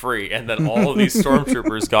done for free. And then all of these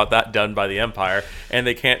stormtroopers got that done by the Empire, and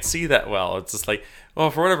they can't see that well. It's just like,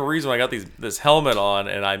 well, for whatever reason, when I got this helmet on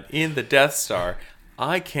and I'm in the Death Star,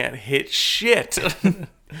 I can't hit shit.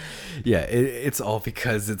 Yeah, it's all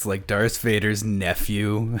because it's like Darth Vader's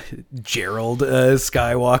nephew, Gerald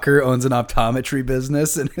Skywalker, owns an optometry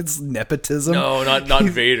business, and it's nepotism. No, not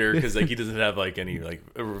Vader, because like he doesn't have like any like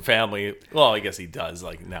family. Well, I guess he does.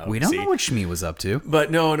 Like now we don't know what Shmi was up to.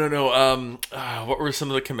 But no. What were some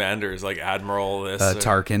of the commanders, like Admiral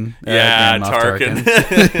Tarkin? Tarkin.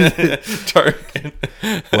 Tarkin.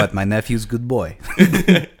 What? My nephew's good boy.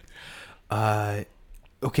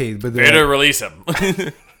 Okay, but Vader, release him.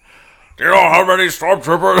 Do you know how many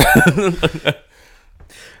stormtroopers?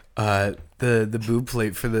 The boob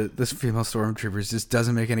plate for this female stormtroopers just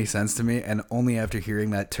doesn't make any sense to me, and only after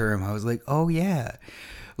hearing that term I was like, oh yeah,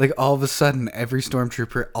 Like all of a sudden, every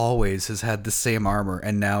stormtrooper always has had the same armor,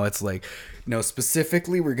 and now it's like, no,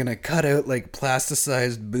 specifically, we're gonna cut out like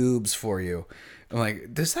plasticized boobs for you. I'm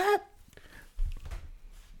like, does that?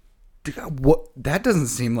 What, that doesn't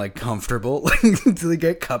seem like comfortable. Like, do they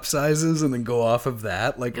get cup sizes and then go off of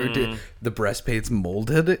that? Like, or do the breastplates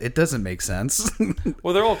molded? It doesn't make sense.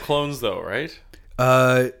 Well, they're all clones, though, right?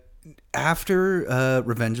 After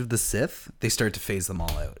Revenge of the Sith, they start to phase them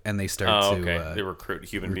all out, and they start to they recruit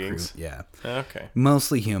human beings. Yeah, Okay.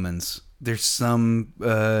 mostly humans. There's some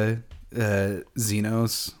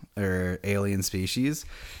Xenos or alien species,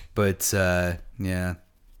 but yeah.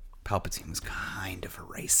 Palpatine was kind of a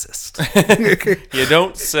racist. You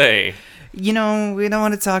don't say. You know, we don't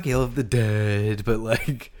want to talk ill of the dead, but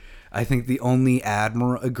like, I think the only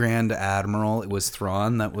Grand Admiral, it was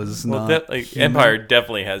Thrawn that was not. Human. Empire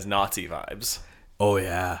definitely has Nazi vibes. Oh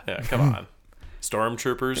yeah. Yeah, come on.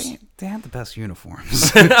 Stormtroopers. They had the best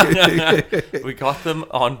uniforms. We got them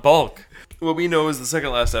on bulk. What we know is the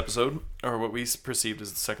second last episode, or what we perceived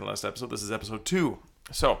as the second last episode. This is episode 2.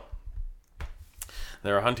 So.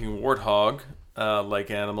 They're hunting warthog-like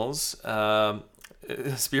animals.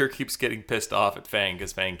 Spear keeps getting pissed off at Fang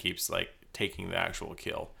because Fang keeps like taking the actual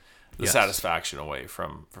kill, the satisfaction away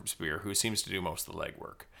from Spear, who seems to do most of the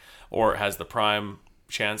legwork, or has the prime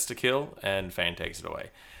chance to kill, and Fang takes it away.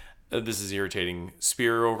 This is irritating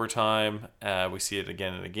Spear over time. We see it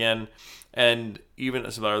again and again, and even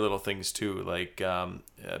some other little things too, like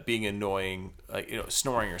being annoying, like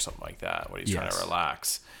snoring or something like that when he's trying to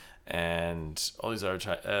relax. And all these other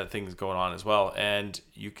things going on as well, and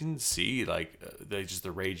you can see like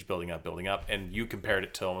the rage building up, and you compared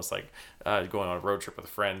it to almost like going on a road trip with a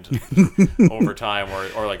friend over time,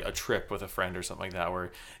 or like a trip with a friend or something like that,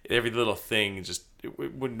 where every little thing just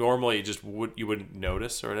would normally you wouldn't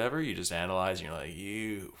notice or whatever. You just analyze, and you're like,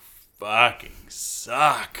 you fucking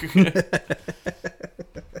suck.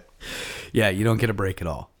 Yeah, you don't get a break at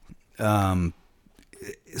all.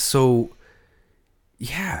 So.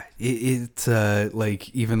 Yeah, it's like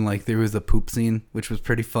even like there was a poop scene, which was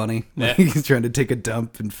pretty funny. Like, he's trying to take a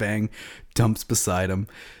dump, and Fang dumps beside him.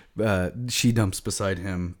 She dumps beside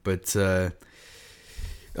him. But where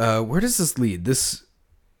does this lead? This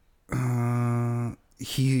oh my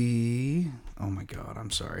god, I'm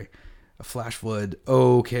sorry. A flash flood.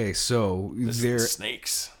 Okay, so they're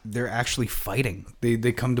snakes. They're actually fighting.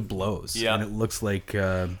 They come to blows. Yeah, and it looks like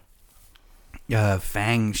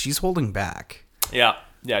Fang. She's holding back. Yeah,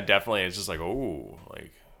 definitely. It's just like, oh,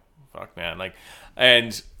 like, fuck, man. Like,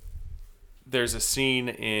 and there's a scene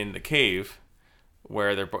in the cave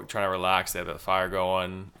where they're trying to relax. They have the fire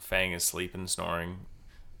going. Fang is sleeping, snoring.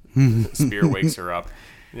 Spear wakes her up,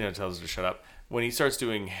 tells her to shut up. When he starts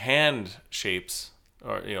doing hand shapes,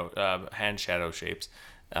 or, hand shadow shapes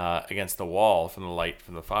against the wall from the light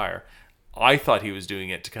from the fire, I thought he was doing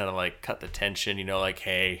it to kind of like cut the tension, like,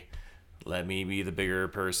 hey, let me be the bigger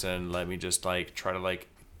person. Let me just like try to like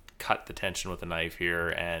cut the tension with a knife here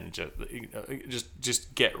and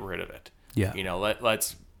just get rid of it. Yeah.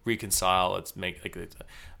 Let's reconcile. Let's make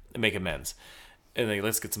amends. And then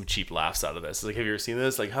let's get some cheap laughs out of this. Like, have you ever seen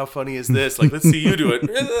this? Like, how funny is this? Like, let's see you do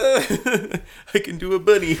it. I can do a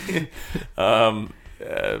bunny.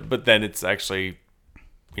 But then it's actually,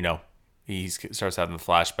 he starts having the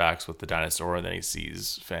flashbacks with the dinosaur, and then he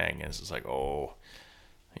sees Fang, and it's just like, oh.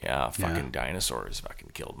 Yeah, fucking dinosaurs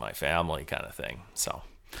fucking killed my family kind of thing. So,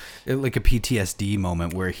 like a PTSD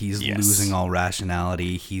moment where he's losing all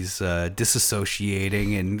rationality. He's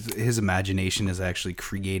disassociating, and his imagination is actually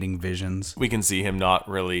creating visions. We can see him not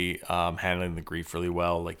really handling the grief really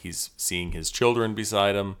well. Like, he's seeing his children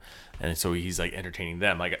beside him, and so he's like entertaining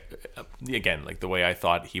them. Like, again, like the way I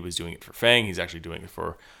thought he was doing it for Fang, he's actually doing it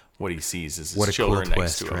for what he sees is his children cool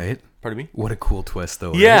next twist, to him. Right? Pardon me? What a cool twist,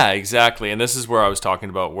 though. Yeah, right? Exactly. And this is where I was talking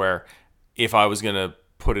about where if I was going to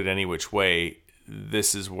put it any which way,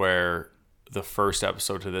 this is where the first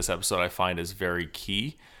episode to this episode I find is very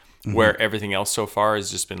key, where everything else so far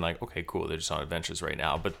has just been like, okay, cool, they're just on adventures right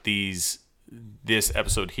now. But this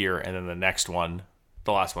episode here and then the next one,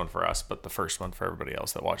 the last one for us, but the first one for everybody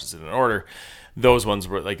else that watches it in order, those ones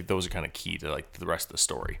were like, those are kind of key to like the rest of the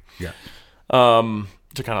story. Yeah.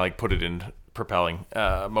 To kind of like put it in propelling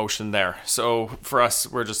motion there. So for us,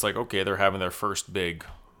 we're just like, okay, they're having their first big,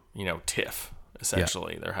 tiff,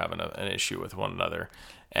 essentially. They're having an issue with one another,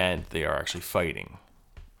 and they are actually fighting.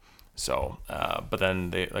 So, but then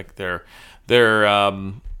they like their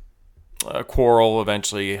quarrel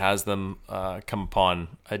eventually has them come upon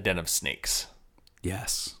a den of snakes.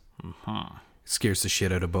 Yes. Scares the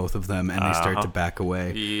shit out of both of them, and they start to back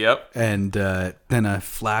away. Yep. And then a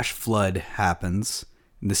flash flood happens,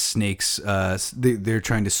 The snakes, they're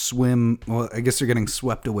trying to swim. Well, I guess they're getting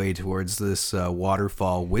swept away towards this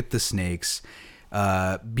waterfall with the snakes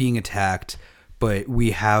being attacked. But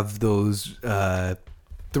we have those the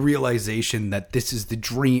realization that this is the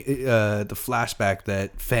dream, the flashback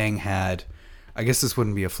that Fang had. I guess this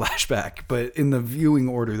wouldn't be a flashback, but in the viewing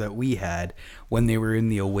order that we had when they were in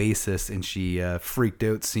the oasis and she freaked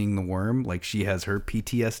out seeing the worm, like she has her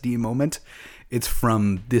PTSD moment. It's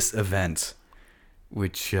from this event,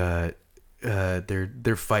 which they're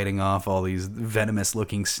fighting off all these venomous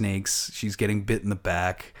looking snakes. She's getting bit in the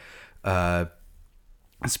back.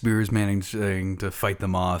 Spears managing to fight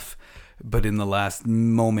them off, but in the last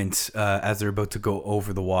moment, as they're about to go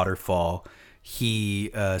over the waterfall,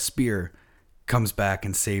 Spear comes back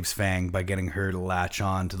and saves Fang by getting her to latch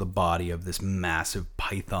on to the body of this massive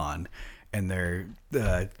python, and they're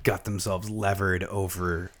got themselves levered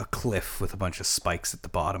over a cliff with a bunch of spikes at the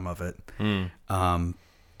bottom of it.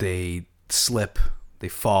 They slip, they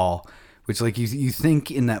fall, which like you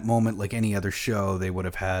think in that moment, like any other show, they would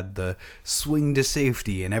have had the swing to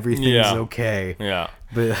safety and everything's okay. Yeah.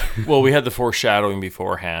 But well, we had the foreshadowing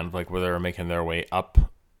beforehand, like where they were making their way up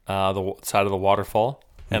the side of the waterfall,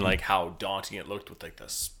 and like how daunting it looked with like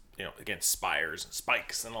this, against spires and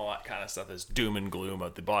spikes and all that kind of stuff. This doom and gloom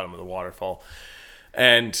at the bottom of the waterfall.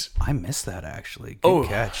 And I missed that actually. Good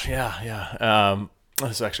catch. Yeah.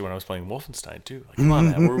 That's actually when I was playing Wolfenstein too. Like, come on,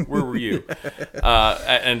 man, where were you?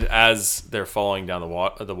 And as they're falling down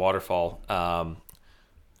the waterfall,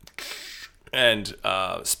 and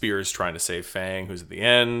Spear's trying to save Fang, who's at the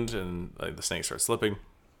end, and like, the snake starts slipping,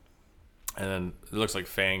 and then it looks like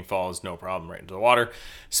Fang falls, no problem, right into the water.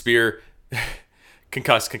 Spear.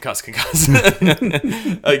 Concuss.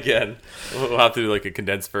 Again, we'll have to do like a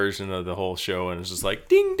condensed version of the whole show, and it's just like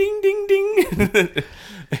ding, ding, ding, ding,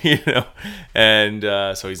 And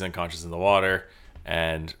so he's unconscious in the water,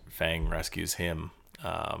 and Fang rescues him,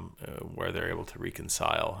 where they're able to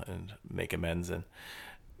reconcile and make amends, and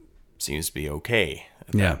seems to be okay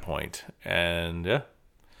at that point. And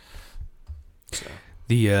so.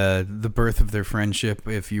 The birth of their friendship,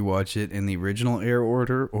 if you watch it in the original air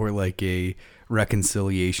order or like a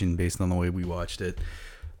reconciliation based on the way we watched it.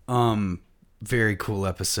 Very cool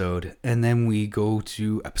episode. And then we go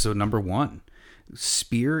to episode number 1,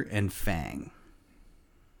 Spear and Fang.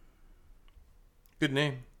 Good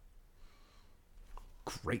name.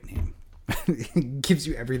 Great name. It gives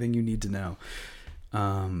you everything you need to know.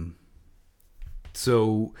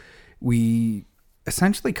 So we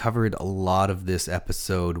essentially covered a lot of this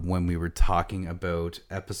episode when we were talking about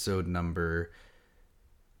episode number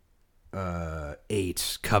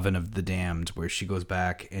 8, Coven of the Damned, where she goes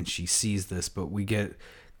back and she sees this, but we get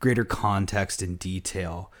greater context and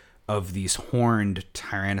detail of these horned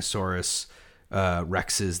Tyrannosaurus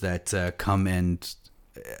Rexes that come and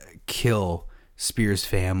kill Spear's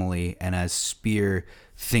family. And as Spear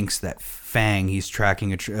thinks that Fang, he's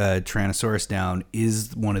tracking a Tyrannosaurus down,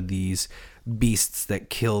 is one of these beasts that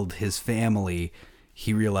killed his family,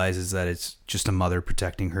 he realizes that it's just a mother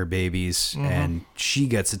protecting her babies, and she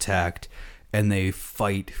gets attacked, and they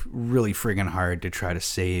fight really friggin' hard to try to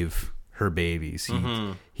save her babies.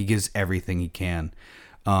 He gives everything he can.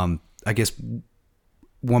 I guess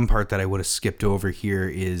one part that I would have skipped over here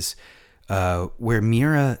is where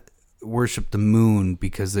Mira worshipped the moon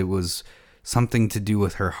because it was something to do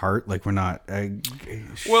with her heart. Like, we're not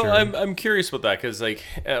sure. Well, I'm curious about that because, like,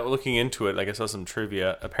 looking into it, like, I saw some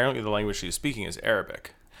trivia. Apparently, the language she's speaking is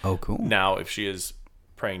Arabic. Oh, cool. Now, if she is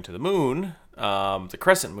praying to the moon, the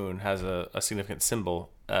crescent moon has a significant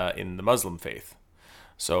symbol in the Muslim faith.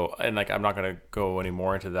 So, and like, I'm not going to go any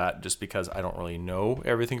more into that just because I don't really know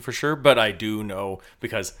everything for sure, but I do know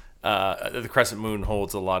because the crescent moon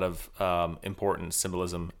holds a lot of important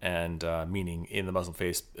symbolism and meaning in the Muslim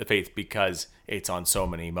faith because it's on so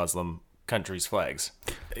many Muslim countries' flags.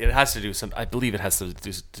 It has to do I believe it has to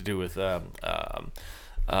do with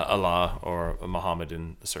Allah or Muhammad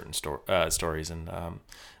in certain stories and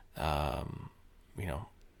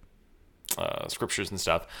scriptures and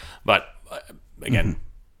stuff. But again,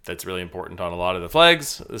 that's really important on a lot of the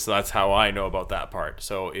flags. So that's how I know about that part.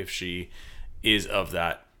 So if she is of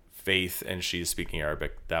that faith and she's speaking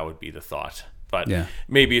Arabic, that would be the thought. But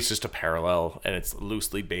maybe it's just a parallel and it's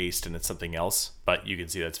loosely based and it's something else. But you can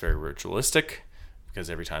see that's very ritualistic because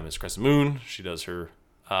every time there's crescent moon, she does her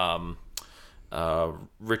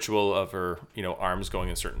ritual of her, arms going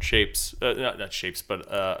in certain shapes, not shapes,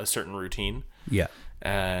 but a certain routine. Yeah.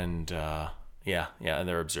 And and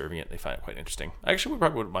they're observing it. They find it quite interesting. Actually, we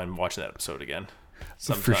probably wouldn't mind watching that episode again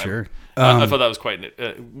sometime. For sure. I thought that was quite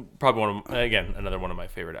probably another one of my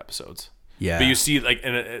favorite episodes. Yeah. But you see, like,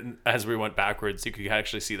 and as we went backwards, you could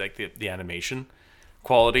actually see like the animation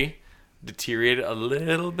quality deteriorate a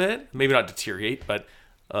little bit. Maybe not deteriorate, but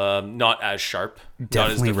not as sharp, Definitely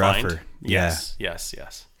not as defined. rougher. Yes.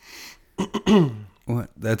 Well,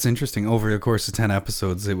 that's interesting. Over the course of 10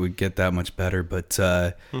 episodes, it would get that much better. But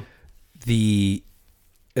he's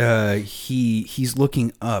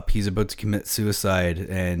looking up. He's about to commit suicide,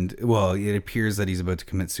 and well, it appears that he's about to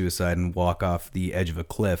commit suicide and walk off the edge of a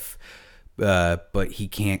cliff. But he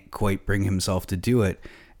can't quite bring himself to do it.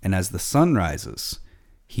 And as the sun rises,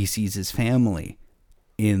 he sees his family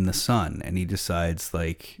in the sun, and he decides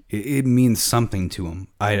like it means something to him.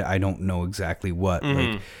 I don't know exactly what.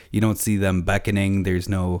 Like, you don't see them beckoning. There's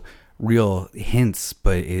no real hints,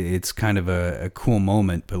 but it's kind of a cool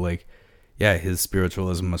moment. But like, yeah, his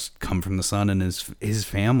spiritualism must come from the sun and his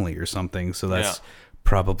family or something. So that's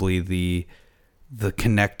probably the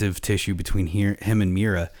connective tissue between him and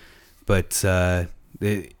Mira. But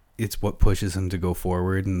it's what pushes him to go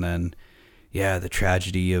forward, and then the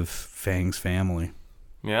tragedy of Fang's family.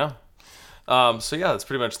 Yeah. So yeah, that's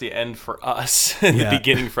pretty much the end for us and the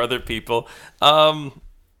beginning for other people. Tim,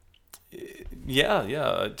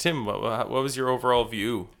 what was your overall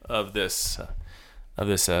view of this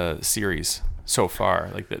series so far?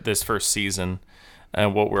 Like this first season,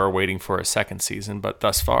 and what we're waiting for a second season. But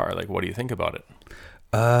thus far, like, what do you think about it?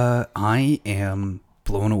 I am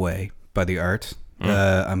blown away by the art.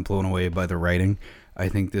 I'm blown away by the writing. I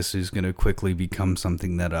think this is going to quickly become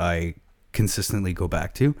something that I consistently go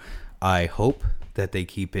back to. I hope that they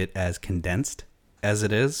keep it as condensed as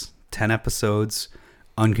it is. 10 episodes,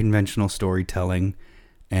 unconventional storytelling,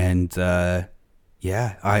 and I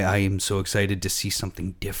am so excited to see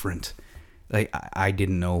something different. Like, I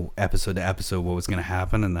didn't know episode to episode what was going to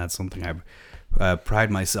happen, and that's something I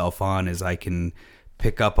pride myself on, is I can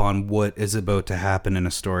pick up on what is about to happen in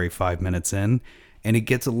a story 5 minutes in, and it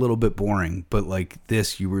gets a little bit boring, but like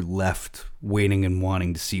this, you were left waiting and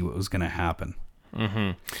wanting to see what was going to happen.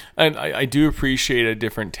 Mm-hmm. And I do appreciate a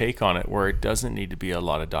different take on it, where it doesn't need to be a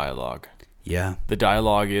lot of dialogue. Yeah. The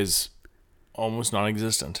dialogue is almost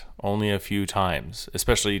non-existent, only a few times,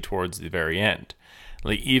 especially towards the very end.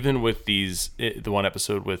 Like, even with the one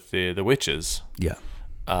episode with the witches. Yeah.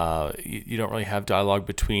 You don't really have dialogue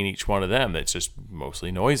between each one of them. It's just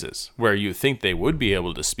mostly noises, where you think they would be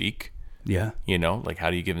able to speak. Yeah. You know, like,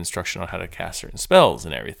 how do you give instruction on how to cast certain spells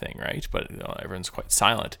and everything, right? But everyone's quite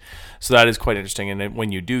silent. So that is quite interesting. And then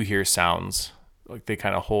when you do hear sounds, like, they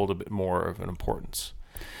kind of hold a bit more of an importance.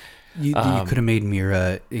 You could have made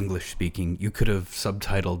Mira English speaking. You could have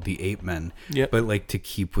subtitled the Ape Men. Yep. But like, to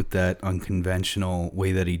keep with that unconventional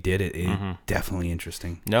way that he did it, definitely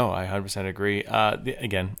interesting. No, I 100% agree.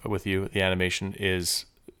 Again, with you, the animation is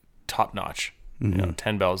top notch.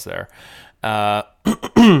 10 bells there. The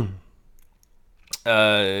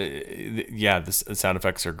sound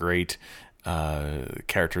effects are great.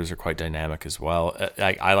 Characters are quite dynamic as well.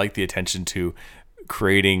 I like the attention to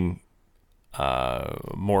creating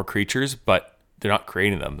more creatures, but they're not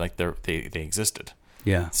creating them. Like, they existed.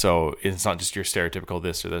 Yeah. So it's not just your stereotypical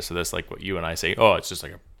this or this or this, like what you and I say. Oh, it's just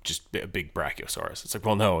like a big Brachiosaurus. It's like,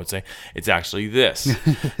 well, no, it's actually this.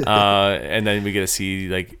 And then we get to see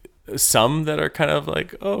like some that are kind of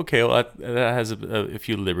like, oh, okay, well, that has a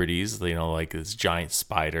few liberties, like this giant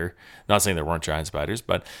spider. Not saying there weren't giant spiders,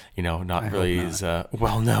 but not really as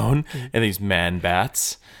well known. And these man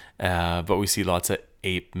bats, but we see lots of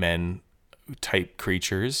ape men type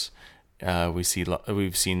creatures.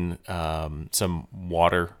 We've seen some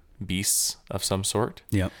water beasts of some sort.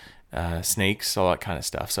 Yep. Snakes, all that kind of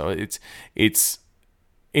stuff. So it's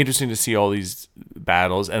interesting to see all these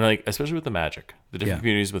battles, and like, especially with the magic, the different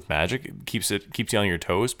communities with magic, it keeps you on your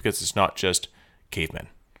toes, because it's not just cavemen.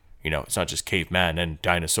 It's not just caveman and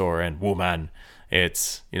dinosaur and woman.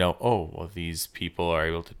 It's these people are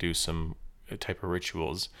able to do some type of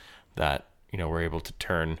rituals that we're able to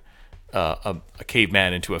turn a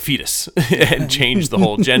caveman into a fetus and change the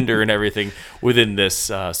whole gender and everything within this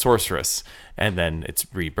sorceress, and then it's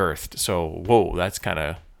rebirthed. So whoa, that's kind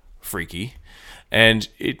of freaky. And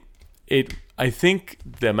I think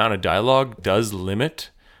the amount of dialogue does limit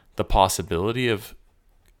the possibility of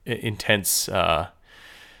intense, not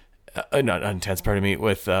intense, pardon me,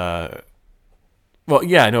 with,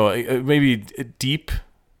 maybe deep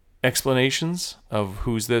explanations of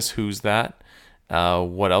who's this, who's that,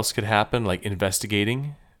 what else could happen, like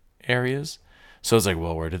investigating areas. So it's like,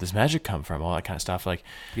 well, where did this magic come from? All that kind of stuff. Like,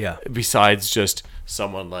 besides just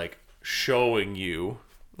someone like showing you,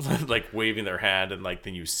 like waving their hand, and like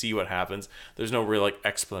then you see what happens. There's no real like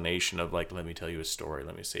explanation of like, let me tell you a story,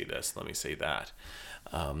 let me say this, let me say that.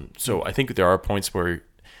 So I think there are points where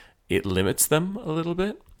it limits them a little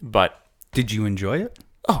bit. But Did you enjoy it?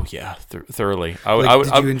 oh yeah, thoroughly.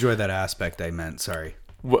 Did you enjoy that aspect? I meant, sorry.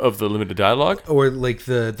 Of the limited dialogue. Or like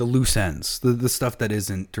the loose ends, the stuff that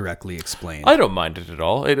isn't directly explained. I don't mind it at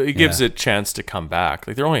all. It gives it a chance to come back.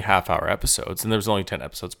 Like they're only half-hour episodes, and there's only 10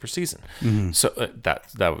 episodes per season. So that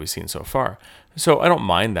what we've seen so far. So I don't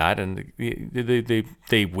mind that, and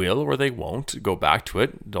they will or they won't go back to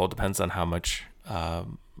it. It all depends on how much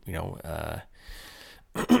pardon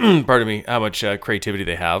me, how much creativity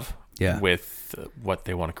they have with what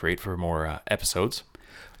they want to create for more episodes.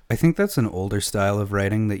 I think that's an older style of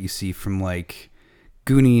writing that you see from like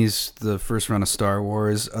Goonies, the first run of Star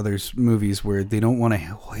Wars, other movies where they don't want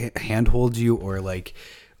to handhold you or like,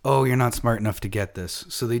 oh, you're not smart enough to get this.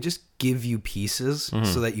 So they just give you pieces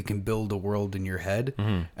so that you can build a world in your head.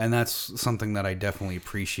 And that's something that I definitely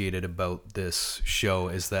appreciated about this show,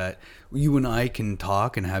 is that you and I can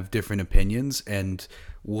talk and have different opinions, and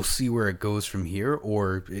we'll see where it goes from here,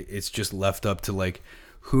 or it's just left up to like,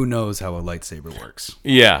 who knows how a lightsaber works.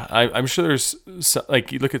 Yeah, I'm sure there's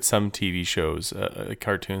like, you look at some TV shows,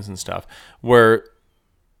 cartoons and stuff, where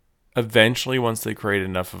eventually, once they create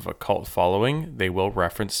enough of a cult following, they will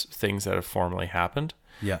reference things that have formerly happened.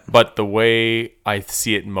 Yeah. But the way I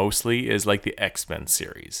see it mostly is like the X-Men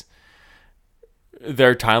series.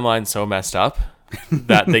 Their timeline's so messed up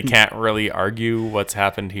that they can't really argue what's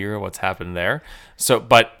happened here, what's happened there. So,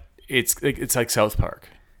 but it's like South Park.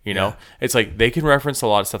 You know, it's like they can reference a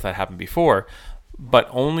lot of stuff that happened before, but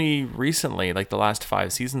only recently, like the last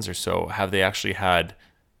 5 seasons or so, have they actually had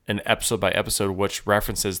an episode by episode which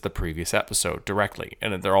references the previous episode directly,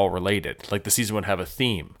 and they're all related. Like the season would have a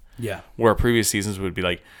theme. Yeah. Where previous seasons would be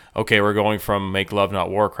like, okay, we're going from Make Love Not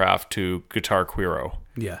Warcraft to Guitar Quero.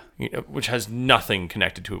 Yeah. You know, which has nothing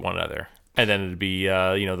connected to one another. And then it'd be,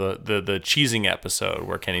 the cheesing episode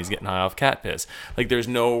where Kenny's getting high off cat piss. Like, there's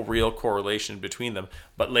no real correlation between them.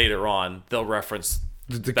 But later on, they'll reference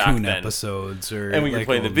the back Coon then. episodes, or and we can like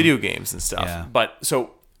play the video games and stuff. Yeah. But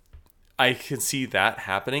so I can see that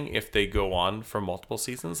happening if they go on for multiple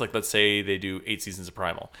seasons. Like, let's say they do 8 seasons of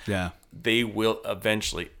Primal. Yeah. They will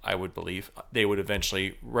eventually, I would believe, they would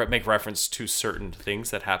eventually make reference to certain things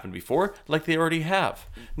that happened before, like they already have.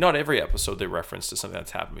 Not every episode they reference to something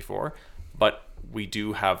that's happened before, but we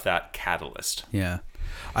do have that catalyst. Yeah.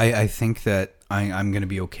 I think that I'm going to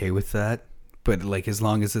be okay with that. But like, as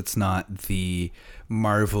long as it's not the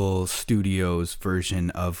Marvel Studios version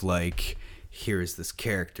of like, here's this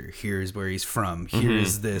character, here's where he's from,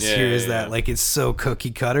 here's this, here's that. Like, it's so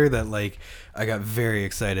cookie cutter that like I got very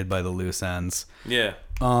excited by the loose ends. Yeah.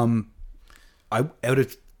 Out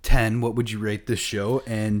of 10, what would you rate this show?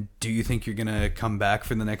 And do you think you're gonna come back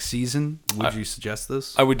for the next season? Would you suggest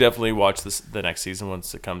this? I would definitely watch the next season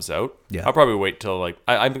once it comes out. Yeah. I'll probably wait till like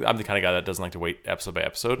I'm the kind of guy that doesn't like to wait episode by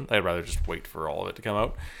episode. I'd rather just wait for all of it to come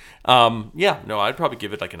out. I'd probably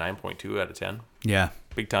give it like a 9.2 out of 10. Yeah.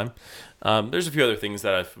 Big time. There's a few other things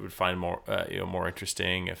that I would find more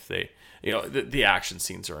interesting if they, the action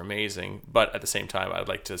scenes are amazing, but at the same time, I'd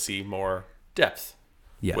like to see more depth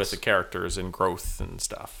with the characters and growth and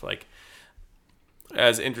stuff. Like,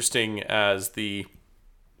 as interesting as the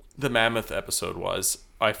Mammoth episode was,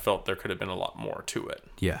 I felt there could have been a lot more to it.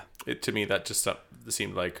 Yeah. To me, that just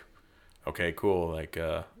seemed like, okay, cool. Like,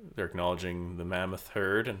 they're acknowledging the Mammoth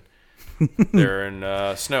herd, and they're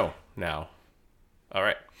in snow now. All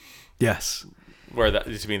right. Yes. Where that,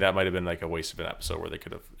 to me, that might have been like a waste of an episode where they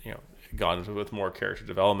could have, gone with more character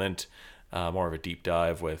development, more of a deep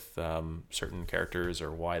dive with certain characters,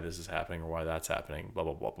 or why this is happening or why that's happening, blah,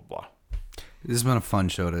 blah, blah, blah, blah. This has been a fun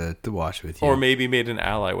show to watch with you. Or maybe made an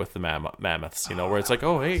ally with the mammoths, where it's like,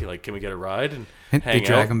 oh, hey, like, can we get a ride and hang they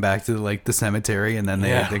drag out? them back to like the cemetery, and then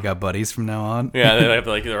they got buddies from now on. Yeah, they have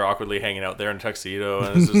they're awkwardly hanging out there in a tuxedo,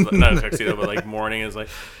 and it's just not a tuxedo, but like morning is like,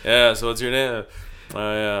 yeah. So what's your name?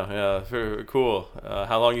 Yeah, cool.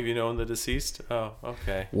 How long have you known the deceased? Oh,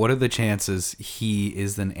 okay. What are the chances he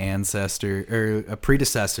is an ancestor or a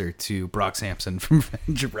predecessor to Brock Sampson from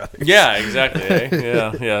Venture Brothers? Yeah, exactly.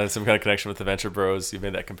 Yeah. Some kind of connection with the Venture Bros. You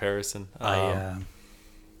made that comparison. And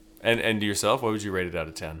yourself, what would you rate it out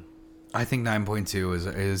of 10? I think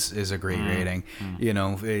 9.2 is a great rating.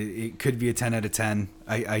 It could be a 10 out of 10.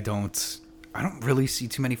 I don't really see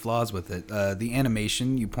too many flaws with it. The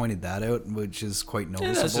animation, you pointed that out, which is quite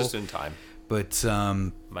noticeable. Yeah, that's just in time. But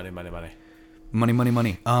money. Money.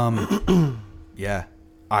 Yeah,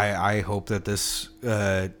 I hope that this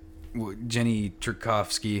Jenny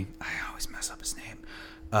Turkovsky, I always mess up his name.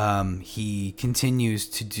 He continues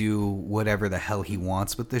to do whatever the hell he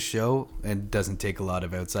wants with this show and doesn't take a lot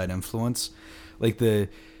of outside influence. Like the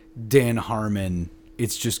Dan Harmon,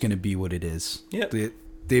 it's just going to be what it is. Yeah.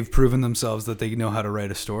 they've proven themselves that they know how to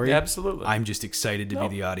write a story. Yeah, absolutely. I'm just excited to be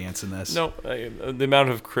the audience in this. No, the amount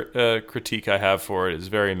of critique I have for it is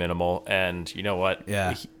very minimal, and you know what?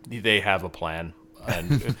 Yeah. They have a plan,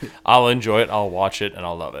 and I'll enjoy it. I'll watch it, and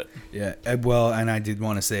I'll love it. Yeah, well, and I did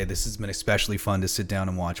want to say this has been especially fun to sit down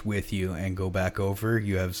and watch with you and go back over.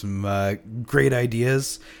 You have some great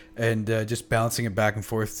ideas, and just bouncing it back and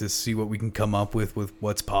forth to see what we can come up with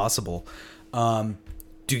what's possible.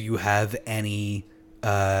 Do you have any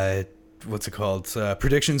predictions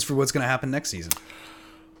for what's going to happen next season?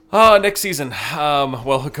 Next season.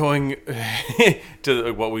 Well, going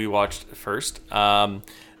to what we watched first,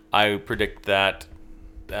 I predict that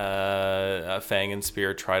Fang and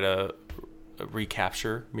Spear try to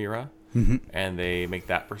recapture Mira, and they make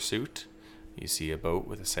that pursuit. You see a boat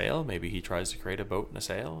with a sail. Maybe he tries to create a boat and a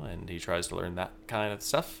sail, and he tries to learn that kind of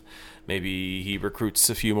stuff. Maybe he recruits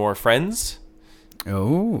a few more friends.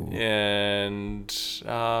 Oh. And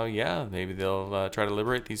maybe they'll try to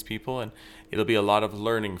liberate these people, and it'll be a lot of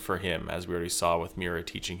learning for him, as we already saw with Mira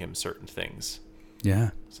teaching him certain things.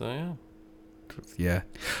 Yeah. So yeah,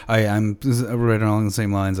 I'm right along the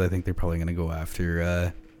same lines. I think they're probably going to go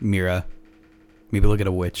after Mira. Maybe look at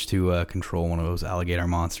a witch to control one of those alligator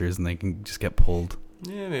monsters, and they can just get pulled.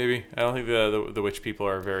 Yeah, maybe. I don't think the witch people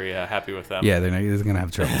are very happy with them. Yeah, they're going to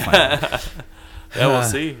have trouble finding them. Yeah, we'll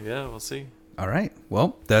see. Yeah, we'll see. All right.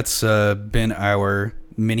 Well, that's been our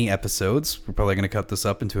mini episodes. We're probably going to cut this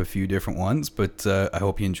up into a few different ones, but I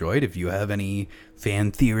hope you enjoyed. If you have any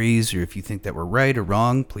fan theories or if you think that we're right or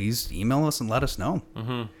wrong, please email us and let us know.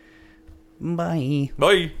 Mm-hmm. Bye.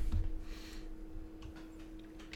 Bye.